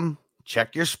spam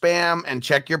and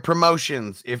check your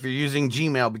promotions if you're using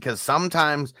Gmail, because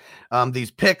sometimes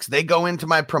these picks, they go into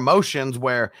my promotions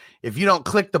where if you don't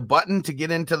click the button to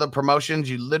get into the promotions,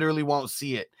 you literally won't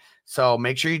see it. So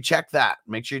make sure you check that.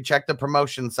 Make sure you check the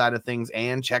promotion side of things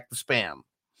and check the spam.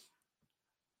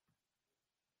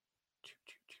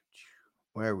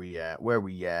 Where we at?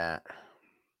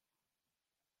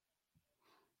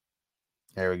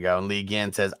 There we go. And Lee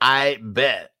again says, I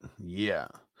bet. Yeah.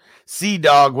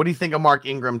 C-Dog, what do you think of Mark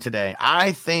Ingram today?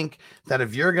 I think that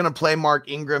if you're going to play Mark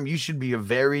Ingram, you should be a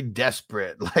very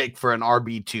desperate, like for an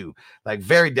RB2, like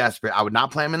very desperate. I would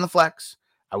not play him in the flex.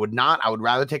 I would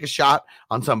rather take a shot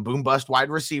on some boom bust wide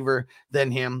receiver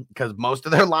than him because most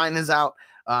of their line is out.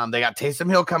 They got Taysom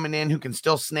Hill coming in who can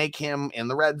still snake him in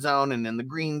the red zone and in the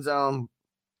green zone.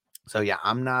 So yeah,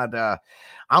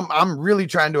 I'm really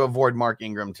trying to avoid Mark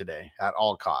Ingram today at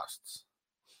all costs.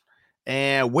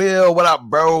 And Will, what up,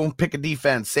 bro? Pick a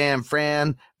defense. San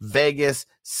Fran, Vegas,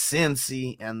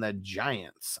 Cincy, and the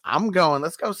Giants.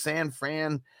 Let's go San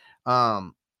Fran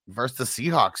versus the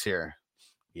Seahawks here.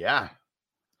 Yeah.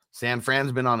 San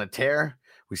Fran's been on a tear.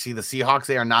 We see the Seahawks,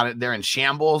 they're in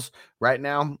shambles right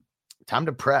now. Time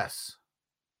to press.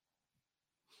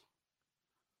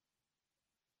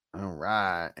 All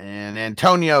right. And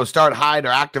Antonio, start Hyde or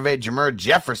activate Jameer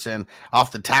Jefferson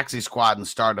off the taxi squad and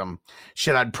start him.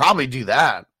 Shit, I'd probably do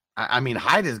that. I mean,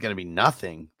 Hyde is going to be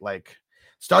nothing. Like,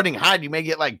 starting Hyde, you may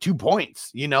get like 2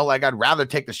 points. Like I'd rather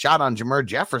take the shot on Jameer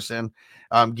Jefferson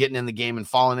getting in the game and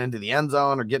falling into the end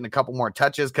zone or getting a couple more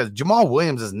touches because Jamal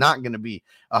Williams is not going to be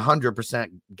 100%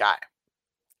 guy.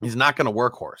 He's not going to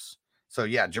workhorse. So,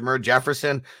 yeah, Jameer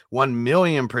Jefferson,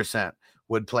 1,000,000%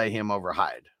 would play him over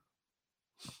Hyde.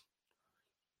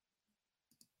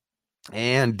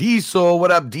 And Diesel,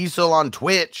 what up, Diesel on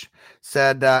Twitch,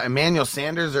 said Emmanuel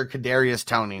Sanders or Kadarius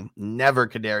Toney. Never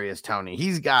Kadarius Toney.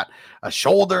 He's got a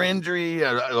shoulder injury,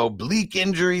 an oblique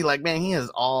injury. Like, man, he is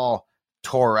all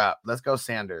tore up. Let's go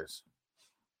Sanders.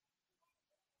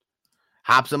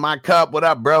 Hops in my cup. What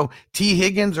up, bro? T.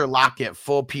 Higgins or Lockett,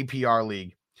 full PPR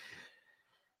league.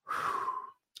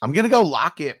 I'm going to go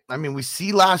Lockett. I mean, we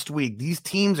see last week, these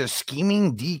teams are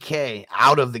scheming DK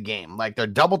out of the game. Like they're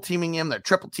double teaming him, they're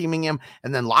triple teaming him,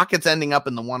 and then Lockett's ending up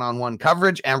in the one-on-one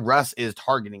coverage and Russ is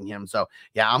targeting him. So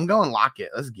yeah, I'm going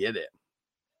Lockett. Let's get it.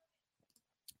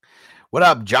 What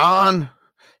up, John?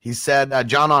 He said,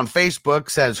 John on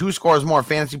Facebook says, who scores more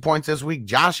fantasy points this week,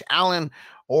 Josh Allen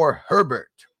or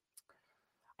Herbert?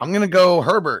 I'm going to go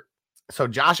Herbert. So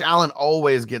Josh Allen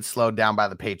always gets slowed down by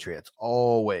the Patriots.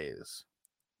 Always.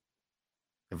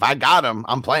 If I got him,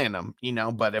 I'm playing him,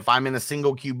 but if I'm in a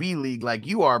single QB league like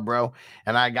you are, bro,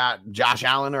 and I got Josh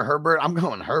Allen or Herbert, I'm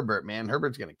going Herbert, man.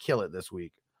 Herbert's going to kill it this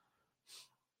week.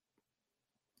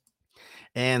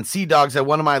 And Sea Dog said,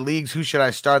 one of my leagues, who should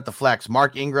I start the flex?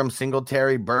 Mark Ingram,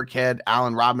 Singletary, Burkhead,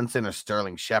 Allen Robinson, or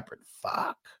Sterling Shepard?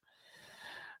 Fuck.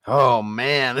 Oh,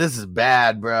 man, this is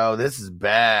bad, bro. This is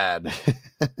bad.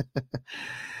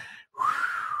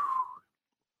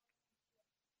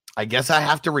 I guess I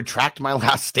have to retract my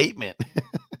last statement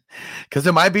because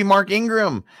it might be Mark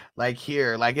Ingram. Like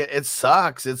here, like it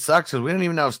sucks. It sucks because we don't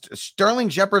even know. Sterling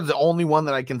Shepard's the only one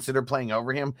that I consider playing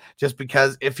over him just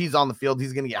because if he's on the field,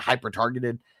 he's going to get hyper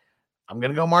targeted. I'm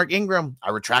going to go Mark Ingram. I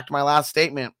retract my last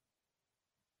statement.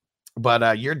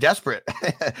 But you're desperate.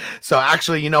 So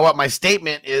actually, you know what? My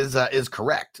statement is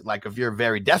correct. Like if you're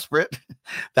very desperate,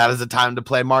 that is the time to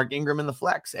play Mark Ingram in the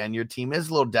flex. And your team is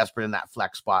a little desperate in that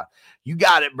flex spot. You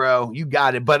got it, bro. You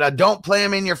got it. But don't play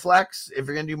him in your flex if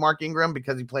you're going to do Mark Ingram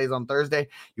because he plays on Thursday.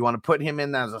 You want to put him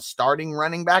in as a starting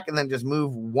running back and then just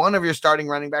move one of your starting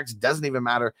running backs. Doesn't even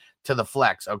matter to the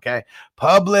flex. Okay.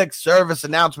 Public service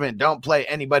announcement. Don't play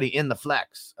anybody in the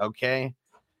flex. Okay.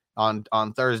 On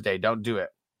Thursday. Don't do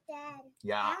it.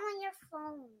 Yeah. I'm on your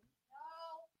phone.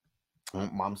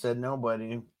 Oh, Mom said no,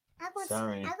 buddy.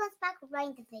 Sorry. I was back right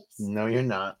in the face. No, you're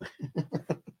not.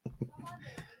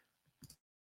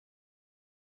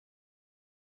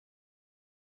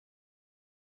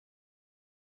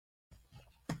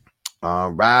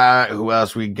 All right. Who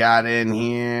else we got in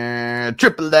here?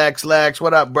 Triple X Lex.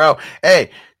 What up, bro? Hey,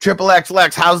 Triple X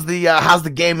Lex. How's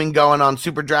the gaming going on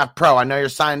Super Draft Pro? I know you're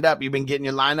signed up. You've been getting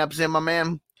your lineups in, my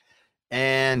man.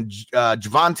 And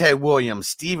Javonte Williams,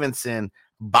 Stevenson,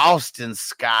 Boston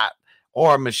Scott,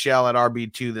 or Michelle at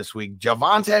RB2 this week.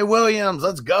 Javonte Williams,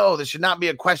 let's go. This should not be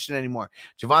a question anymore.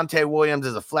 Javonte Williams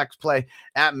is a flex play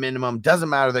at minimum. Doesn't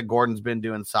matter that Gordon's been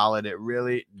doing solid. It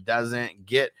really doesn't.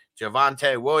 Get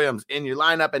Javonte Williams in your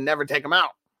lineup and never take him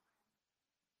out.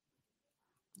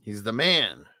 He's the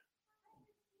man.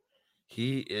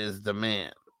 He is the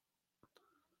man.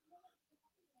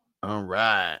 All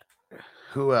right.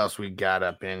 Who else we got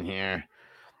up in here?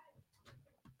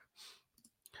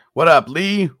 What up,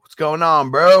 Lee? What's going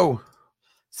on, bro?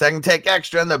 Second Take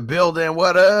Extra in the building.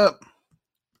 What up?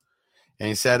 And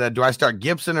he said, do I start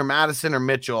Gibson or Madison or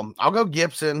Mitchell? I'll go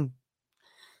Gibson.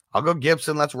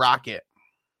 Let's rock it.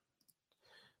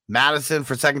 Madison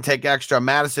for Second Take Extra.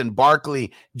 Madison,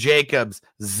 Barkley, Jacobs,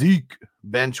 Zeke,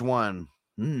 bench one.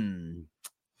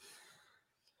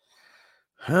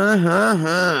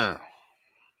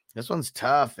 This one's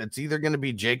tough. It's either going to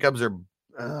be Jacobs or,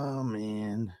 oh,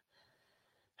 man.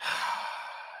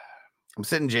 I'm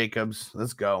sitting Jacobs.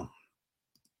 Let's go.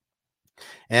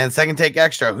 And Second Take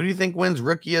Extra. Who do you think wins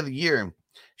Rookie of the Year?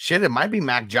 Shit, it might be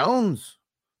Mac Jones.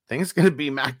 I think it's going to be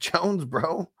Mac Jones,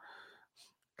 bro.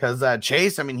 Because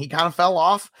Chase, I mean, he kind of fell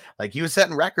off. Like, he was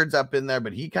setting records up in there,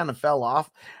 but he kind of fell off.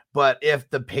 But if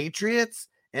the Patriots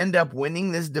end up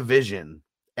winning this division,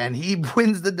 and he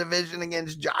wins the division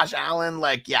against Josh Allen,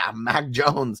 like, yeah, Mac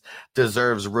Jones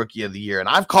deserves Rookie of the Year. And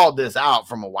I've called this out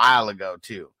from a while ago,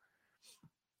 too.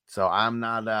 So I'm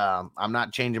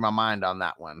not changing my mind on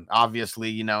that one. Obviously,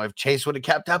 you know, if Chase would have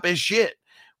kept up his shit,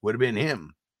 would have been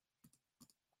him.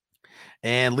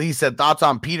 And Lee said, thoughts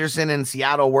on Peterson in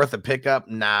Seattle worth a pickup?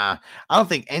 Nah, I don't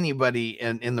think anybody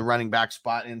in the running back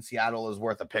spot in Seattle is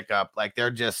worth a pickup. Like, they're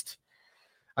just,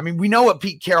 I mean, we know what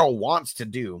Pete Carroll wants to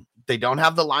do. They don't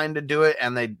have the line to do it,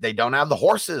 and they don't have the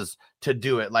horses to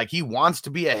do it. Like, he wants to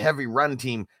be a heavy run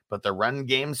team, but the run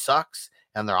game sucks,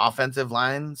 and their offensive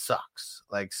line sucks.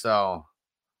 Like, so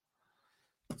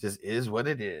it just is what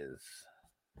it is.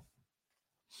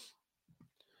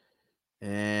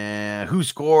 And who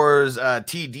scores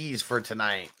TDs for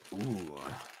tonight? Ooh,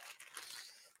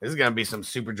 this is going to be some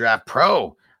Super Draft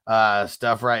Pro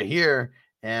stuff right here.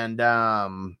 And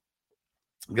I'm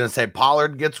going to say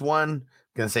Pollard gets one.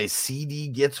 I'm going to say CD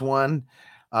gets one.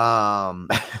 I'm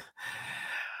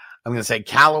going to say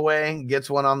Callaway gets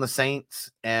one on the Saints.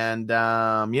 And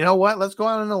you know what? Let's go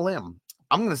out on a limb.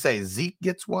 I'm going to say Zeke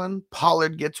gets one,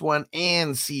 Pollard gets one,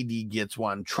 and CD gets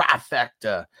one.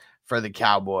 Trifecta for the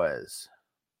Cowboys.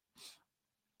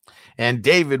 And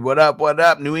David, what up? What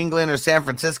up? New England or San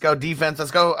Francisco defense?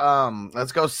 Let's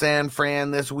go San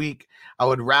Fran this week. I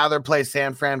would rather play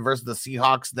San Fran versus the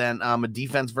Seahawks than a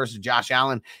defense versus Josh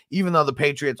Allen, even though the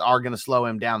Patriots are going to slow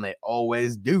him down. They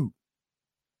always do.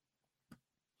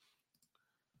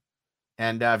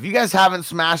 And if you guys haven't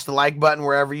smashed the like button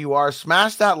wherever you are,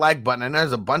 smash that like button. And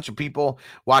there's a bunch of people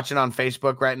watching on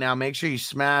Facebook right now. Make sure you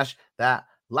smash that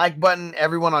like button.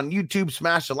 Everyone on YouTube,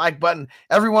 smash the like button.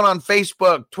 Everyone on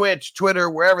Facebook, Twitch, Twitter,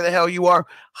 wherever the hell you are,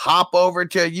 hop over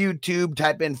to YouTube,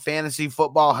 type in Fantasy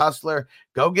Football Hustler.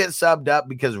 Go get subbed up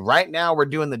because right now we're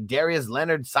doing the Darius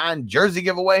Leonard signed jersey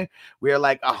giveaway. We are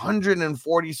like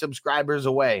 140 subscribers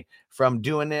away from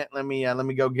doing it. Let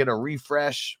me go get a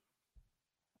refresh.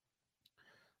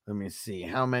 Let me see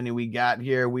how many we got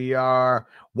here. We are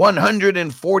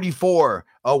 144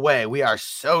 away. We are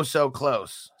so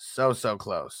close. So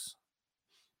close.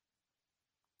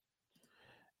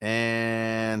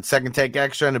 And second take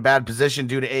extra in a bad position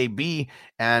due to AB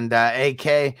and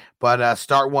AK. But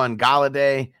start one,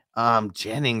 Galladay.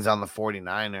 Jennings on the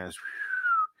 49ers.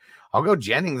 I'll go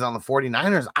Jennings on the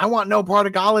 49ers. I want no part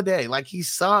of Galladay. Like, he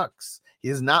sucks. He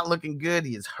is not looking good.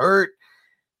 He is hurt.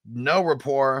 No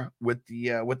rapport with the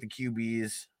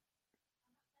QBs.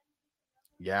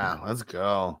 Yeah, let's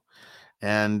go.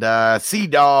 And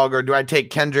C-Dog, or do I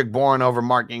take Kendrick Bourne over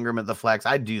Mark Ingram at the flex?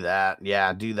 I do that.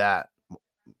 Yeah, do that.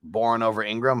 Bourne over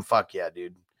Ingram? Fuck yeah,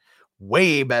 dude.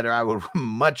 Way better. I would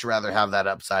much rather have that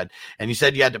upside. And you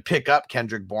said you had to pick up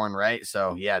Kendrick Bourne, right?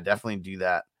 So, yeah, definitely do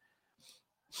that.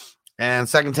 And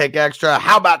second take extra.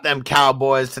 How about them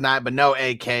Cowboys tonight? But no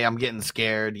AK. I'm getting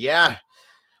scared. Yeah.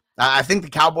 I think the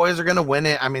Cowboys are going to win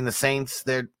it. I mean, the Saints,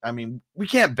 we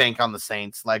can't bank on the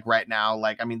Saints like right now.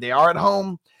 They are at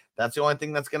home. That's the only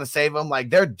thing that's going to save them. Like,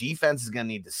 their defense is going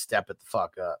to need to step it the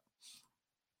fuck up.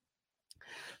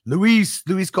 Luis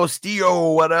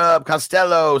Castillo, what up?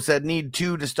 Costello said need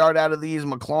 2 to start out of these.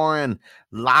 McLaurin,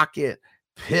 Lockett,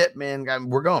 Pittman.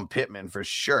 We're going Pittman for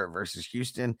sure versus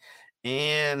Houston.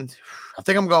 And I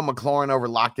think I'm going McLaurin over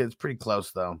Lockett. It's pretty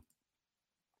close, though.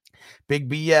 Big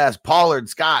BS, Pollard,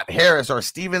 Scott, Harris, or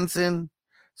Stevenson.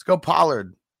 Let's go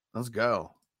Pollard. Let's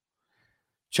go.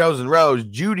 Chosen Rose,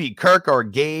 Judy, Kirk, or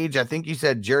Gage. I think you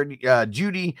said Judy.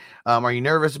 Are you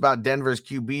nervous about Denver's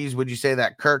QBs? Would you say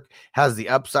that Kirk has the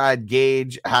upside,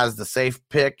 Gage has the safe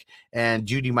pick, and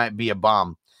Judy might be a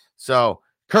bomb? So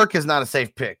Kirk is not a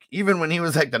safe pick. Even when he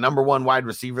was like the number 1 wide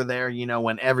receiver there,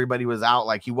 when everybody was out,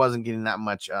 like he wasn't getting that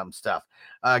much stuff.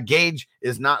 Gage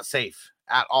is not safe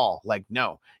at all. Like,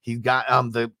 no, he's got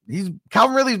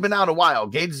Calvin Ridley's been out a while.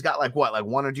 Gage has got like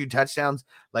 1 or 2 touchdowns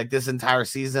like this entire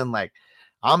season. Like,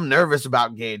 I'm nervous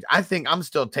about Gage. I think I'm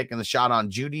still taking the shot on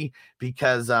Judy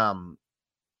because who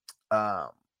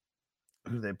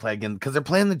do they play again? Because they're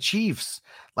playing the Chiefs.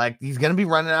 Like, he's going to be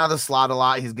running out of the slot a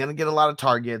lot. He's going to get a lot of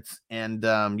targets. And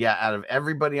out of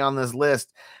everybody on this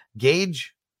list,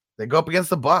 Gage, they go up against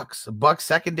the Bucks. The Bucks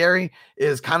secondary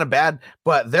is kind of bad,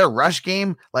 but their rush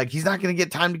game, like, he's not going to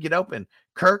get time to get open.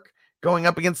 Kirk going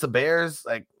up against the Bears,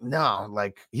 like, no,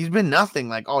 like, he's been nothing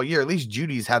like all year. At least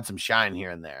Judy's had some shine here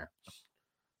and there.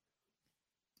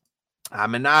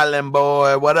 I'm an island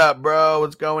boy. What up, bro?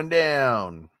 What's going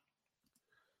down?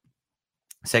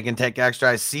 Second take extra.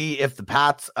 I see if the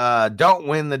Pats don't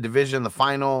win the division, the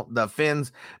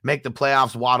Finns make the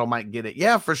playoffs, Waddle might get it.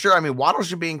 Yeah, for sure. I mean, Waddle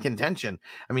should be in contention.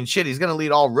 I mean, shit, he's going to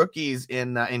lead all rookies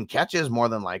in catches more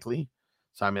than likely.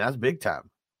 So, I mean, that's big time.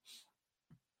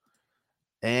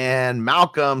 And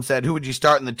Malcolm said, who would you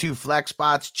start in the 2 flex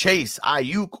spots? Chase,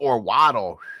 Ayuk, or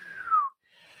Waddle?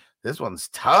 This one's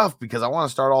tough because I want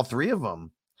to start all 3 of them.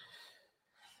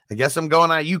 I guess I'm going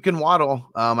Ayuk and Waddle.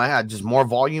 I had just more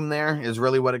volume there is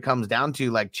really what it comes down to.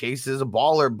 Like, Chase is a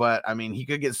baller, but I mean, he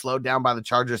could get slowed down by the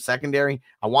Chargers secondary.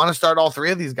 I want to start all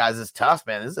 3 of these guys. It's tough,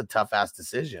 man. This is a tough ass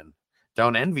decision.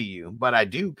 Don't envy you, but I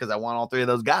do because I want all 3 of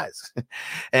those guys.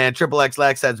 And Triple X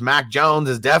Lex says Mac Jones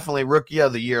is definitely rookie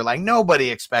of the year. Like, nobody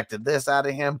expected this out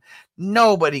of him.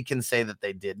 Nobody can say that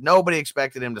they did. Nobody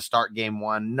expected him to start game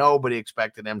 1. Nobody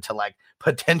expected him to like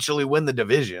potentially win the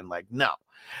division. Like, no.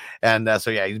 And so,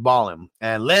 yeah, he's balling.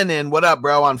 And Lennon, what up,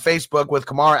 bro? On Facebook with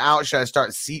Kamara out, should I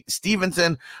start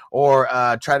Stevenson or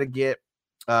try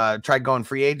going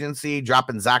free agency,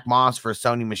 dropping Zach Moss for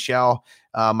Sony Michel?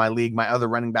 My other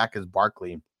running back is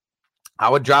Barkley. I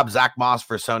would drop Zach Moss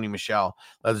for Sony Michel.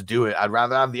 Let's do it. I'd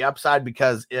rather have the upside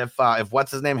because if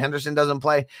what's his name, Henderson doesn't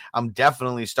play, I'm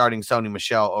definitely starting Sony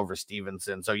Michel over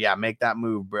Stevenson. So, yeah, make that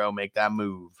move, bro. Make that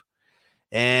move.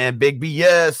 And Big B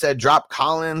said drop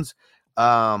Collins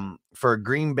for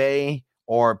Green Bay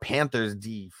or Panthers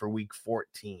D for week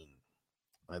 14.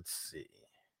 Let's see.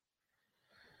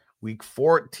 Week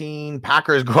 14,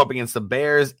 Packers go up against the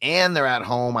Bears and they're at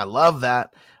home. I love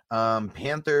that.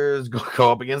 Panthers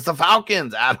go up against the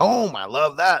Falcons at home. I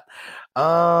love that.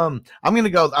 I'm gonna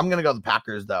go the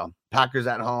Packers though. Packers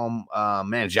at home.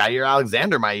 Man, Jair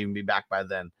Alexander might even be back by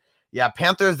then. Yeah,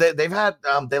 Panthers. They've had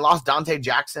they lost Dante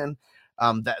Jackson.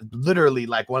 that literally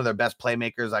like one of their best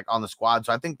playmakers like on the squad.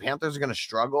 So I think Panthers are going to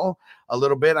struggle a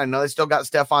little bit. I know they still got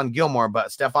Stephon Gilmore, but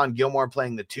Stephon Gilmore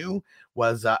playing the 2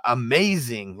 was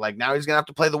amazing. Like now he's going to have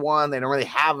to play the 1. They don't really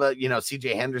have a,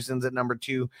 CJ Henderson's at number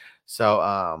 2.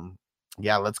 So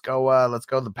yeah, let's go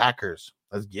the Packers.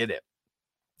 Let's get it.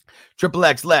 Triple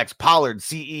X Lex, Pollard,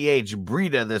 CEH,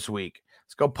 Breida this week.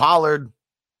 Let's go Pollard.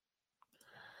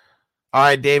 All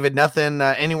right, David, nothing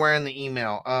anywhere in the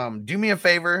email. Do me a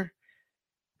favor.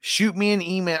 Shoot me an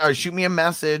email or shoot me a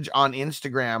message on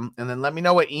Instagram and then let me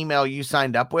know what email you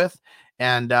signed up with.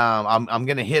 And I'm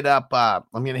going to hit up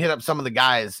some of the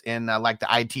guys in like the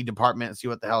IT department and see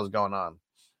what the hell is going on.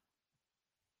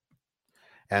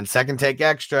 And second take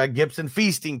extra, Gibson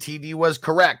feasting. TD was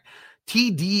correct.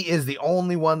 TD is the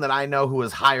only one that I know who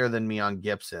is higher than me on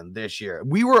Gibson this year.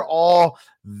 We were all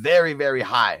very, very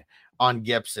high on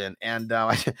Gibson. And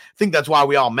I think that's why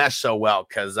we all mesh so well.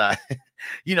 Cause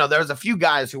there's a few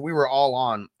guys who we were all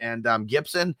on, and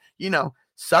Gibson,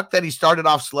 sucked that he started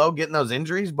off slow getting those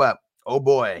injuries, but oh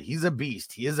boy, he's a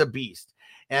beast. He is a beast.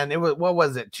 And it was, what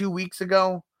was it, 2 weeks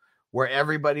ago where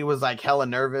everybody was like hella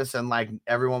nervous and like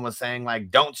everyone was saying like,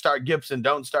 don't start Gibson,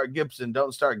 don't start Gibson,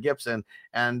 don't start Gibson.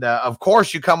 And of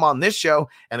course you come on this show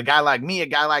and a guy like me, a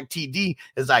guy like TD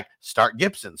is like, start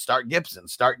Gibson, start Gibson,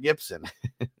 start Gibson.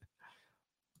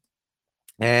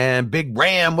 And Big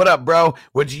Ram, what up, bro?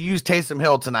 Would you use Taysom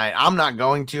Hill tonight? I'm not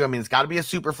going to. I mean, it's got to be a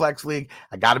super flex league.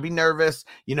 I got to be nervous,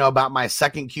 about my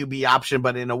second QB option,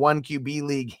 but in a 1 QB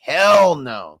league, hell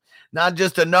no. Not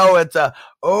just a no, it's a,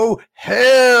 oh,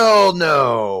 hell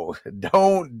no.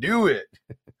 Don't do it.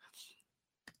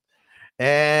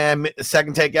 And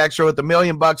second take extra with $1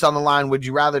 million on the line. Would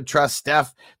you rather trust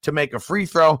Steph to make a free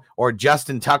throw or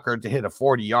Justin Tucker to hit a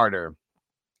 40-yarder?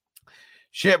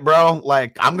 Shit, bro.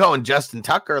 Like, I'm going Justin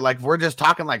Tucker. Like, if we're just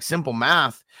talking like simple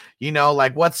math,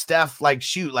 like what's Steph like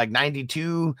shoot like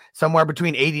 92, somewhere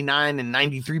between 89 and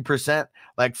 93%,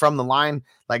 like from the line.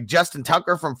 Like Justin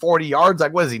Tucker from 40 yards,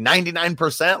 like what is he,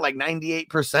 99%, like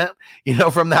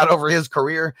 98%, from that over his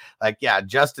career. Like, yeah,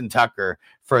 Justin Tucker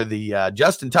for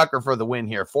the win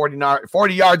here. 40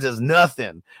 yards is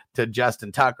nothing to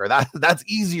Justin Tucker. That's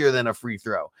easier than a free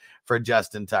throw for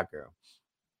Justin Tucker.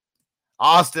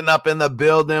 Austin up in the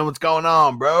building. What's going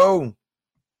on, bro?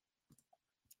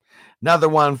 Another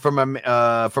one from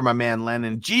my man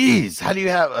Lennon. Jeez, how do you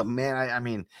have a man? I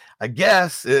mean, I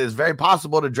guess it is very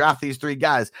possible to draft these 3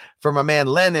 guys. For my man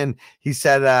Lennon, he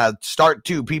said start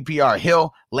 2 PPR,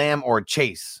 Hill, Lamb, or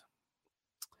Chase.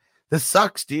 This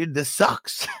sucks, dude. This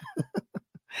sucks.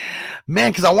 Man,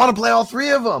 because I want to play all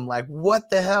 3 of them. Like, what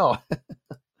the hell?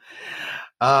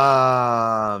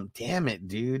 Damn it,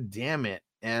 dude. Damn it.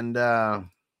 And oh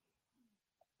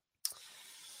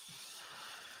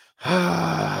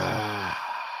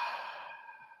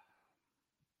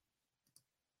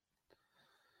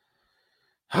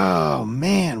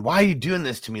man, why are you doing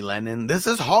this to me, Lennon? This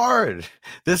is hard.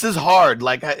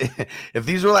 Like, if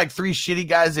these were like 3 shitty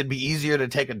guys, it'd be easier to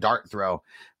take a dart throw.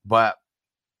 But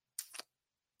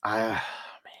man,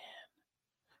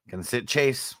 gonna sit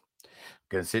Chase.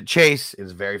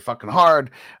 It's very fucking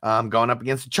hard. Going up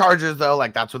against the Chargers, though,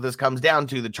 like that's what this comes down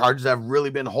to. The Chargers have really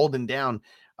been holding down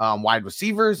wide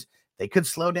receivers. They could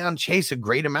slow down Chase a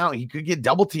great amount. He could get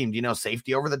double teamed,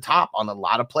 safety over the top on a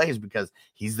lot of plays because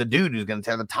he's the dude who's going to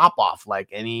tear the top off. Like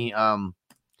any,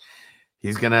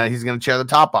 he's gonna tear the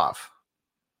top off.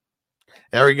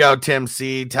 There we go, Tim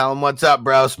C. Tell him what's up,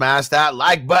 bro. Smash that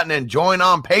like button and join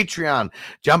on Patreon.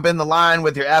 Jump in the line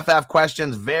with your FF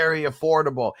questions. Very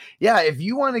affordable. Yeah, if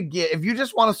you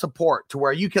just want to support to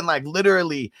where you can like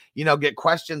literally, get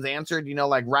questions answered,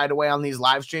 like right away on these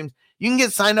live streams, you can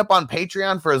get signed up on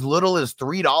Patreon for as little as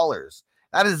 $3.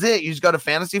 That is it. You just go to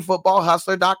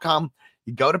fantasyfootballhustler.com.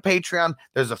 You go to Patreon.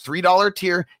 There's a $3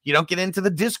 tier. You don't get into the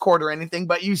Discord or anything,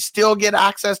 but you still get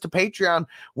access to Patreon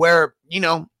where,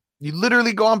 you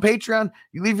literally go on Patreon,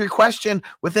 you leave your question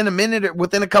within a minute or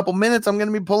within a couple minutes, I'm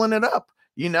going to be pulling it up,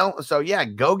 So yeah,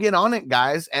 go get on it,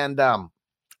 guys. And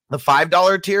the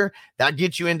 $5 tier, that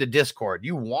gets you into Discord.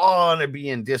 You want to be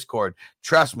in Discord.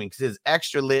 Trust me, because it's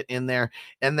extra lit in there.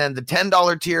 And then the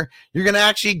 $10 tier, you're going to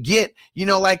actually get,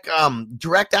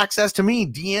 direct access to me,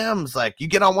 DMs. Like you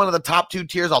get on one of the top 2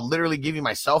 tiers, I'll literally give you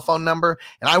my cell phone number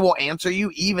and I will answer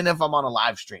you even if I'm on a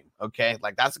live stream. Okay.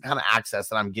 Like that's the kind of access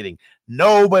that I'm getting.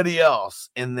 Nobody else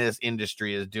in this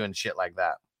industry is doing shit like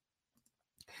that.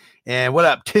 And what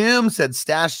up? Tim said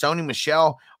stash Sony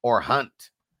Michel or Hunt.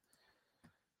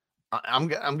 I'm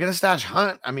going to stash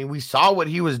Hunt. I mean, we saw what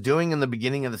he was doing in the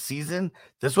beginning of the season.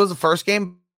 This was the first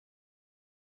game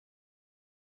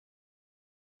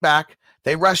back.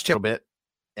 They rushed him a bit.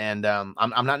 And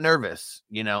I'm not nervous,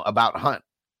 about Hunt.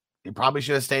 He probably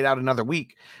should have stayed out another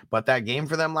week. But that game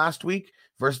for them last week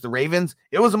versus the Ravens,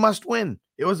 it was a must win.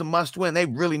 It was a must win. They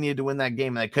really needed to win that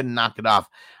game, and they couldn't knock it off.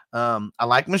 I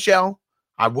like Michelle.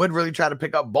 I would really try to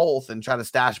pick up both and try to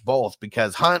stash both,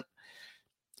 because Hunt,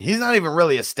 he's not even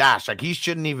really a stash. Like, he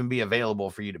shouldn't even be available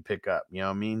for you to pick up. You know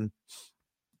what I mean?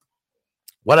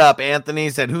 What up, Anthony?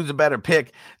 Said, who's a better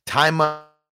pick? Ty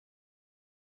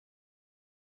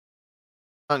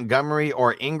Montgomery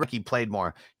or Ingram? He played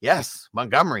more. Yes,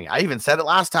 Montgomery. I even said it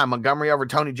last time, Montgomery over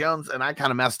Tony Jones, and I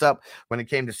kind of messed up when it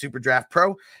came to Super Draft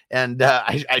Pro, and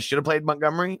I should have played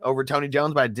Montgomery over Tony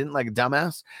Jones, but I didn't, like a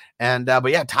dumbass. And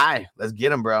but yeah, Ty, let's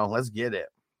get him, bro. Let's get it.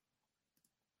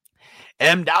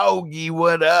 M Doggy,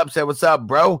 what up? Said, what's up,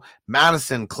 bro?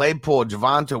 Madison, Claypool,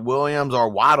 Javonte Williams, or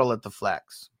Waddle at the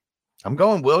flex? I'm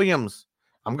going Williams.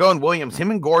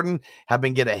 Him and Gordon have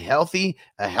been getting a healthy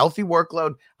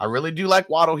workload. I really do like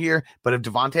Waddle here, but if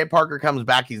Devontae Parker comes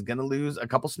back, he's going to lose a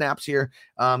couple snaps here.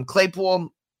 Claypool,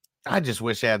 I just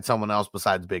wish I had someone else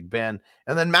besides Big Ben.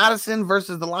 And then Madison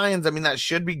versus the Lions. I mean, that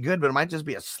should be good, but it might just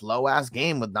be a slow-ass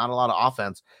game with not a lot of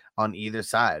offense on either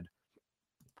side.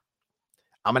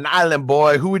 I'm an island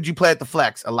boy. Who would you play at the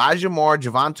flex? Elijah Moore,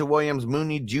 Javonte Williams,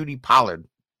 Mooney, Judy, Pollard.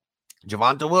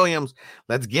 Javonte Williams,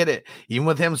 let's get it. Even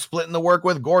with him splitting the work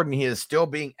with Gordon, he is still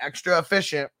being extra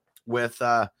efficient with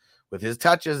his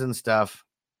touches and stuff.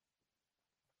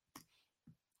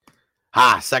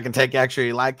 Second take extra.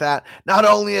 You like that? Not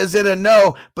only is it a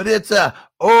no, but it's a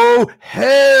oh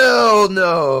hell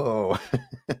no.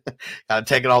 Gotta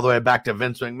take it all the way back to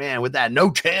Vince McMahon with that no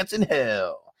chance in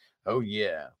hell. Oh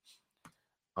yeah.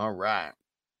 All right.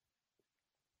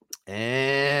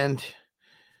 And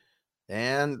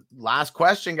last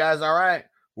question, guys. All right.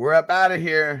 We're up out of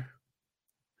here.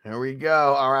 Here we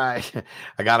go. All right.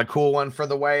 I got a cool one for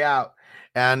the way out.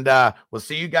 And we'll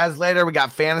see you guys later. We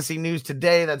got fantasy news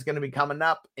today that's going to be coming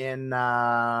up in 4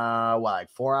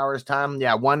 hours time.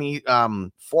 Yeah,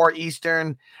 4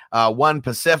 Eastern, 1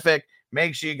 Pacific.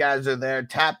 Make sure you guys are there.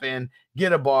 Tap in,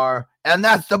 get a bar, and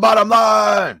that's the bottom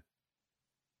line.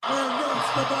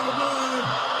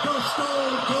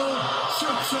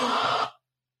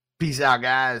 Peace out,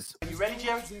 guys. Are you ready,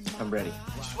 Jerry? I'm ready.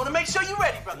 Just want to make sure you're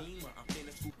ready, brother.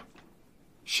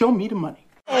 Show me the money.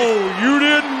 Oh, you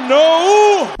didn't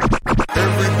know?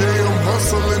 Every day I'm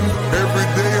hustling. Every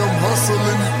day I'm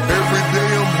hustling. Every day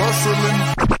I'm hustling.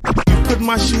 You put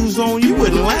my shoes on, you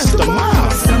wouldn't last a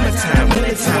mile. Summertime,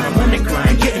 wintertime, I'm on the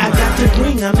grind. Yeah, I got the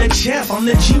ring, I'm the champ, I'm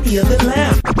the genie of the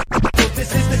lamp.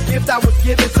 This is the gift I was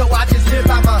given, so I just live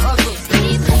by my hustle.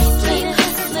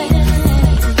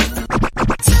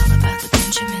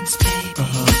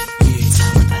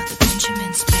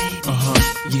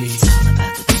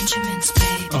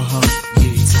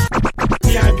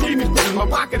 My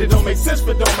pocket, it don't make sense,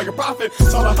 but don't make a profit.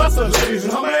 So I hustle, ladies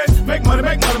and homies. Make money,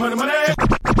 money.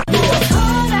 It's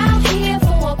hard out here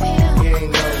for a pill.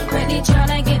 Really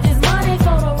tryna get this money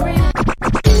for the real.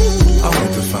 I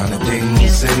want to find a thing to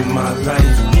save my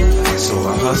life, so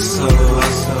I hustle.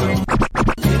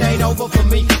 It ain't over for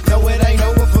me. No, it ain't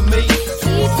over for me.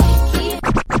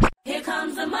 Here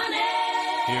comes the money.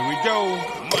 Here we go.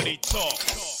 Money talk.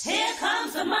 Here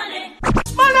comes the money.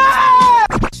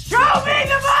 Show me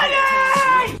the money!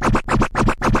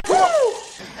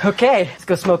 Okay, let's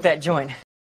go smoke that joint.